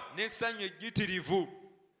joy n'essanyu ejjitirivu,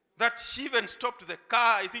 that she even stopped the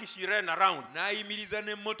car. I think she ran around, n'ayimiriza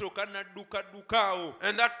n'emmotoka n'addukadduka awo.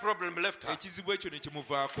 and that problem left her. Ekizibu ekyo ne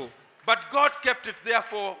kimuvaako. But God kept it there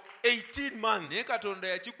for 18 months. Naye Katonda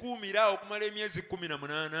yakikuumira okumala emyezi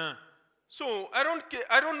 18. So I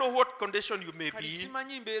don't know what condition you may Kati be in,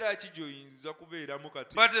 simanyi mbeera ki gy'oyinza kubeeramu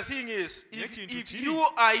kati. but the thing is, Naye if kintu kiri. you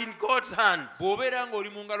are in God's hands, Bw'obeera ng'oli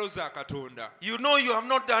mu ngalo za Katonda, you know you have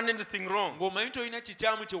not done anything wrong. ng'omanyi tolina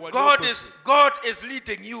kikyamu kye wali God is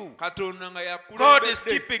leading you. Katonda nga God is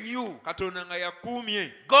yakulembedde, keeping you. Katonda nga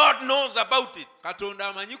yakuumye, God knows about it. Katonda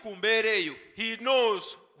amanyi ku mbeera eyo, He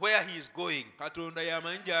knows where he is going, Katonda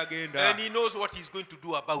y'amanyi gy'agenda, and he knows what he's going to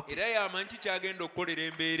do about it. era y'amanyi ki ky'agenda okukolera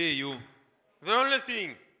embeera eyo. The only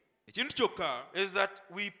thing Ekintu kyokka, is that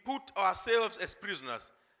we put ourselves as prisoners.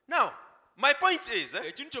 Now, my point is,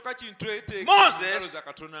 ekintu kyokka kintweteeka Moses- mu ngalo za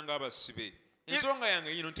Katonda ng'abasibe. Ensonga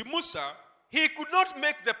yange yino nti Musa he could not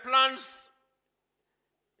make the plans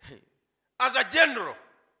as a general,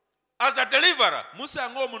 as a deliverer, Musa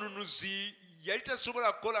ng'omununuzi yali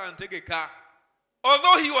tasobola kukola ntegeka,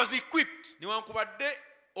 although he was equipped. newankubadde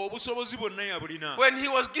obusobozi bwonna yabulina. When he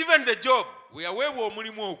was given the job, Bwe yaweebwa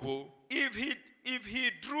omulimu ogwo, if he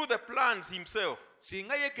drew the plans himself,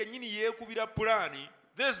 singa ye kennyini yeekubira pulaani,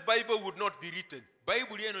 this Bible would not be written.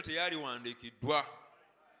 bayibuli eno teyaliwandiikiddwa.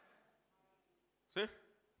 See?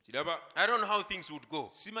 Kiraba, I don't know how things would go.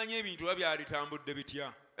 simanyi ebintu oba byalitambudde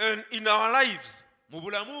bitya. And in our lives, Mu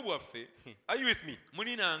bulamu bwaffe, are you with me?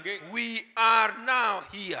 muli nange, We are now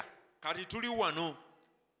here. kati tuli wano,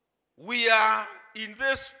 We are in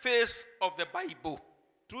this phase of the Bible.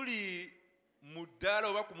 tuli mu ddaala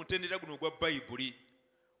oba ku mutendera guno ogwa bayibuli.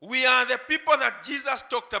 We are the people that Jesus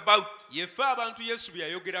talked about Yeffe abantu Yesu bye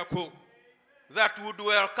yayogerako, that would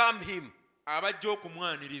welcome him. abajja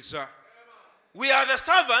okumwaniriza. We are the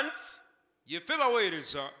servants yeffe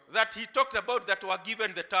baweereza that he talked about that were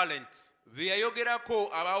given the talents. be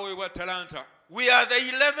yayogerako abaweebwa talanta. We are the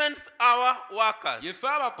 11th hour workers. yeffe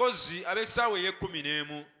abakozi ab'essaawa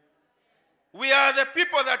ey'ekumi. We are the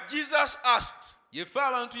people that Jesus asked, yeffe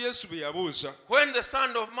abantu Yesu be yabuuza when the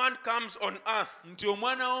Son of Man comes on earth, nti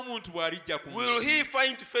omwana w'omuntu bw'alijja ku will he nsi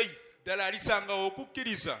find faith? ddala alisangawo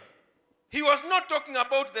okukkiriza. He was not talking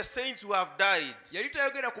about the saints who have died. yali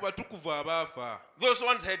tayogera ku batukuvu abaafa. Those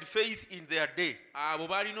ones had faith in their day. abo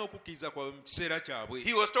baalina okukkiriza kwabwe mu kiseera kyabwe.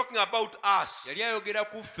 He was talking about us. yali ayogera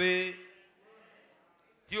ku ffe.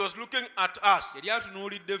 He was looking at us. yali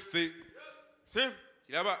atunuulidde ffe. See?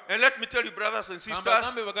 kiraba And let me tell you, brothers and sisters,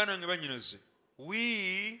 kambagambe baganda nge bannyinaze.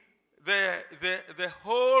 we, the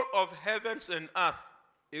whole of heavens and earth,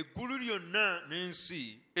 eggulu lyonna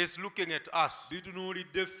n'ensi is looking at us.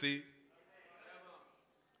 bitunuulidde ffe.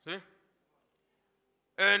 See?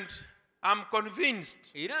 And I'm convinced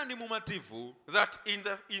era ndi mumativu that in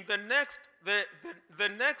the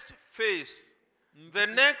next phase, the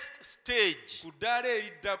next stage ku ddaala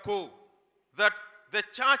eriddako that the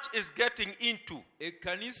church is getting into,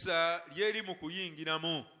 ekkanisa lyeri mu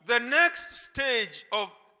kuyingiramu, the next stage of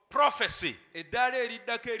prophecy, eddaala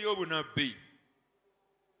eriddako ery'obunabbi,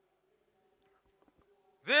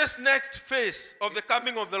 this next phase of the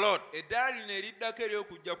coming of the Lord, eddaala lino eriddako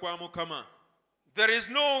ery'okujja kwa Mukama, there is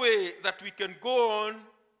no way that we can go on.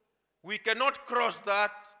 We cannot cross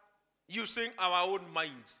that using our own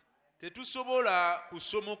minds. tetusobola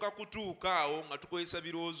kusomoka kutuuka awo nga tukozesa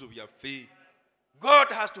birowoozo byaffe. God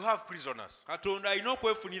has to have prisoners. Katonda alina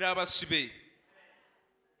okwefunira abasibe.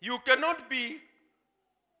 You cannot be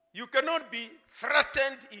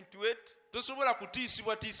threatened into it. tosobola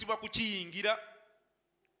kutiisibwatiisibwa kukiyingira.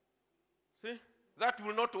 See? That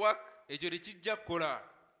will not work. ekyo tekijja kukola.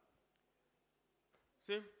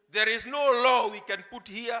 See? There is no law we can put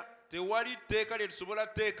here. tewali tteeka lye tusobola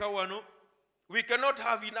tteeka wano. We cannot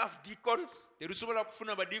have enough deacons. tetusobola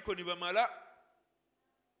kufuna badiikoni bamala.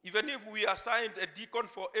 Even if we assigned a deacon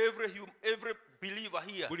for every believer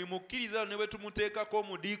here, buli mukkiriza ne bwe tumuteekako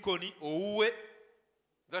omudiikoni owuwe,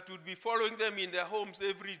 that would be following them in their homes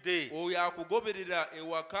every day, oyo akugoberera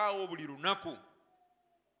ewakaawo buli lunaku,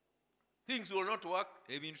 things will not work.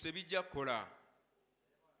 ebintu tebijja kukola.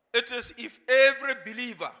 It is if every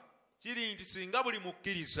believer, kiri nti singa buli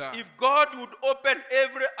mukkiriza, if God would open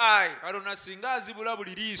every eye, Katonda singa azibula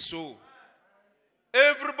buli liiso,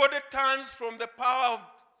 everybody turns from the power of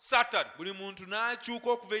Satan buli muntu n'akyuka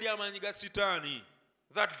okuva eri amaanyi ga Sitaani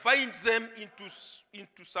that binds them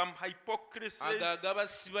into some hypocrisy,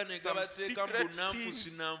 agagabasiba ne some gabateeka mu secret bunnanfuusi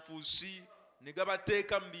sins, nanfuusi ne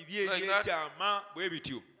gabateeka mu bibi like that. ebyekyama bwe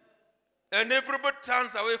bityo. and everybody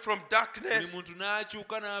turns away from Buli darkness muntu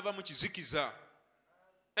n'akyuka n'ava mu kizikiza,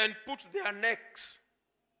 and puts their necks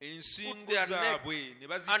ensingo their zaabwe ne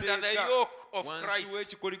necks under the baziteeka yoke of wansi Christ.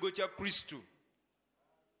 w'ekikoligo kya Kristo.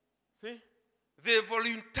 See? They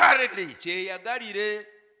voluntarily Kyeyagalire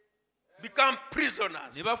become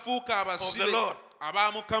prisoners. ne bafuuka abasibe Of the Lord.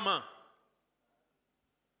 aba Mukama.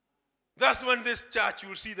 That's when this church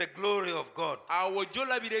will see the glory of God. Awo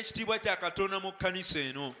gy'olabira ekitiibwa kya Katonda mu kkanisa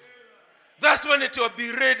eno. That's when it will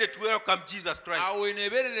be ready to welcome Jesus Christ. Awo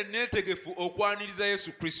eneebeerera enneetegefu okwaniriza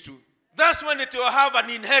Yesu Kristo. That's when it will have an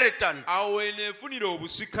inheritance. Awo eneefunira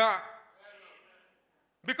obusika.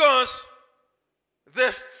 Because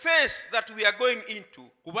the phase that we are going into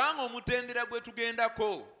Kubanga omutendera gwe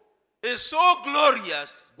tugendako is so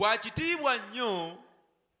glorious gwa kitiibwa nnyo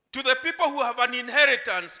to the people who have an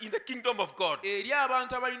inheritance in the kingdom of God. eri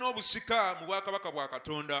abantu abalina obusika mu bwakabaka bwa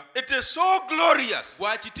Katonda. It is so glorious.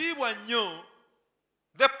 Gwa kitiibwa nnyo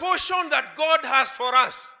The portion that God has for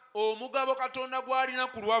us omugabo Katonda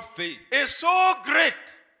gw'alina ku lwaffe is so great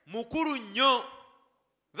mukulu nnyo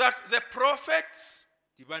that the prophets,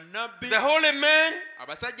 ti bannabbi, the holy men,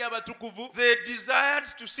 abasajja abatukuvu they desired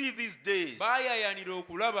to see these days, baayayanira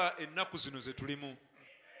okulaba ennaku zino ze tulimu,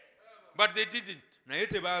 but they didn't. naye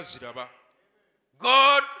tebaaziraba.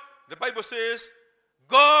 God, the Bible says,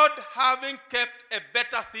 God having kept a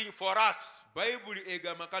better thing for us. Bayibuli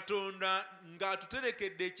egamba Katonda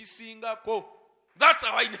ng'atuterekedde ekisingako. That's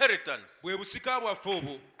our inheritance Bwe busika bwaffe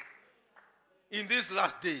obwo in these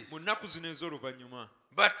last days. mu nnaku zino ez'oluvannyuma.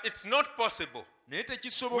 But it's not possible. Naye We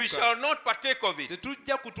tekisoboka, shall not partake of it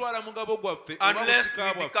tetujja kutwala mugabo gwaffe oba unless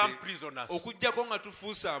busika we become bwaffe prisoners. okuggyako nga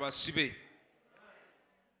tufuuse abasibe.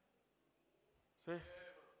 See?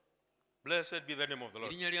 Blessed be the name of the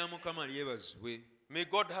Lord. Erinnya lya Mukama lyebazibwe. May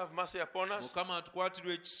God have mercy upon us, Mukama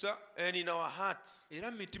atukwatirwe ekisa and in our hearts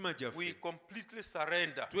era mu mitima we gyaffe completely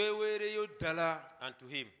surrender tweweereyo ddala unto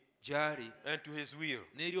Him. gy'ali and to his will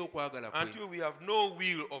n'eri okwagala kwe until we have no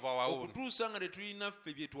will of our own. okutuusa nga tetulina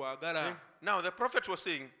ffe bye twagala. Now the prophet was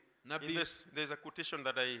saying, in Nabbi this, there's a quotation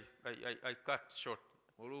that I cut short.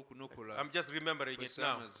 olw'okunokola I'm just remembering it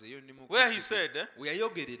now. kwesamaze eyo ndi mu Where he said, we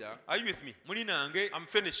yayogerera are you with me? muli nange I'm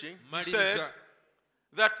finishing. He maliriza said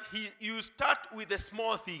that you start with the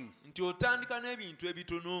small things, nti otandika n'ebintu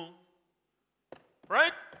ebitono.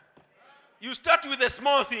 right? You start with the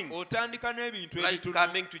small things, otandika n'ebintu like ebitono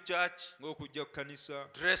coming to church, ng'okujja ku kanisa,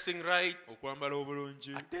 dressing right, okwambala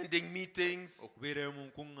obulungi, attending meetings. okubeerayo mu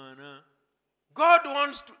nkuŋŋaana. God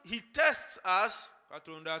wants to, he tests us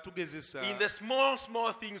Katonda atugezesa in the small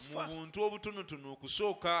things mu first. buntu obutonotono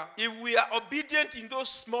okusooka. If we are obedient in those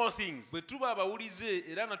small things, bwe tuba abawulize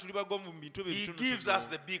era nga tuli bagomvu mu bintu ebyo he gives us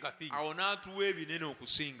the ebitonotono, bigger things. awo n'atuwa ebinene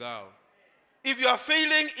okusinga awo. If you are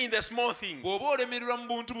failing in the small things, bw'oba olemererwa mu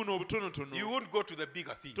buntu buno obutonotono, you won't go to the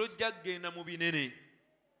bigger things. tojja kgenda mu binene.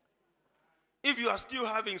 If you are still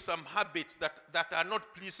having some habits that are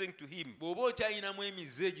not pleasing to him, bw'oba okyayinamu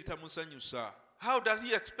emize egitamusanyusa, how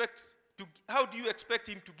do you expect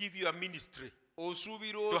him to give you a ministry?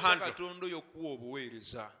 osuubira To otya handle. Katonda oyo okuwa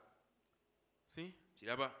obuweereza? See?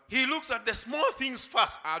 Kiraba, He looks at the small things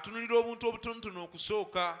first. atunulira obuntu obutonotono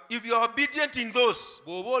okusooka. If you are obedient in those,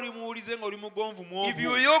 bw'oba oli muwulize nga oli mugonvu mu if you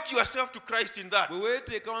obwo, yoke yourself to Christ in that, bwe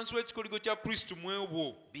weeteeka wansi w'ekikoligo kya Kristo mu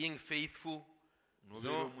obwo, being faithful,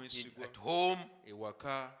 n'obeera omwesigwa at home,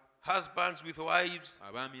 ewaka, husbands with wives,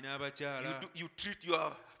 abaami n'abakyala, you treat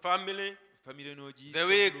your family famire the n'ogiyisa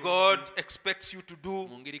way bulungi, God expects you to do,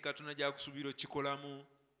 mu ngeri Katonda gy'akusuubira okikolamu,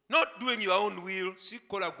 not doing your own will, si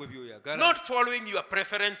kukola gwe by'oyagala, not following your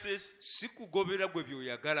preferences. si kugoberera gwe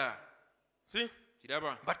by'oyagala. See?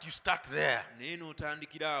 Kiraba, But you start there. naye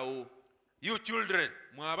n'otandikira awo. You children,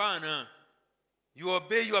 Mu abaana you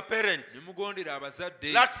obey your parents. ne mugondera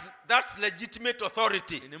abazadde, That's legitimate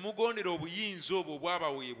authority. ne mugondera obuyinza obwo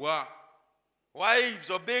obwabaweebwa. Wives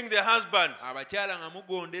obeying their husbands. Abakyala nga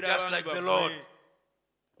mugondera Just abaami like the bammwe, Lord.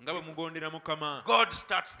 nga bwe mugondera Mukama. God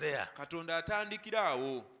starts there. Katonda atandikira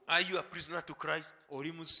awo. Are you a prisoner to Christ?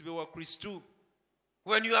 Oli musibe wa Kristo.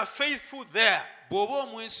 When you are faithful there, Bw'oba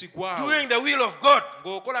omwesigwa awo, doing the will of God,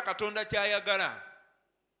 ng'okola Katonda ky'ayagala,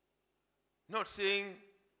 not saying,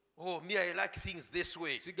 oh, me, I like things this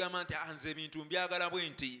way. sigamba nti nze ebintu mbyagala bwe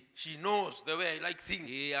nti, She knows the way I like things.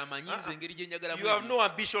 amanyi nze engeri gye njagala You have no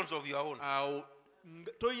ambitions of your own. awo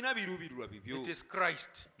toyina biruubirirwa bibyo, It is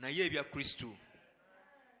Christ. naye ebya Kristo.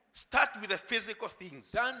 Start with the physical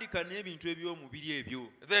things. Tandika n'ebintu eby'omubiri ebyo,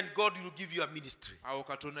 Then God will give you a ministry. awo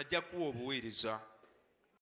Katonda ajja kuwa obuweereza.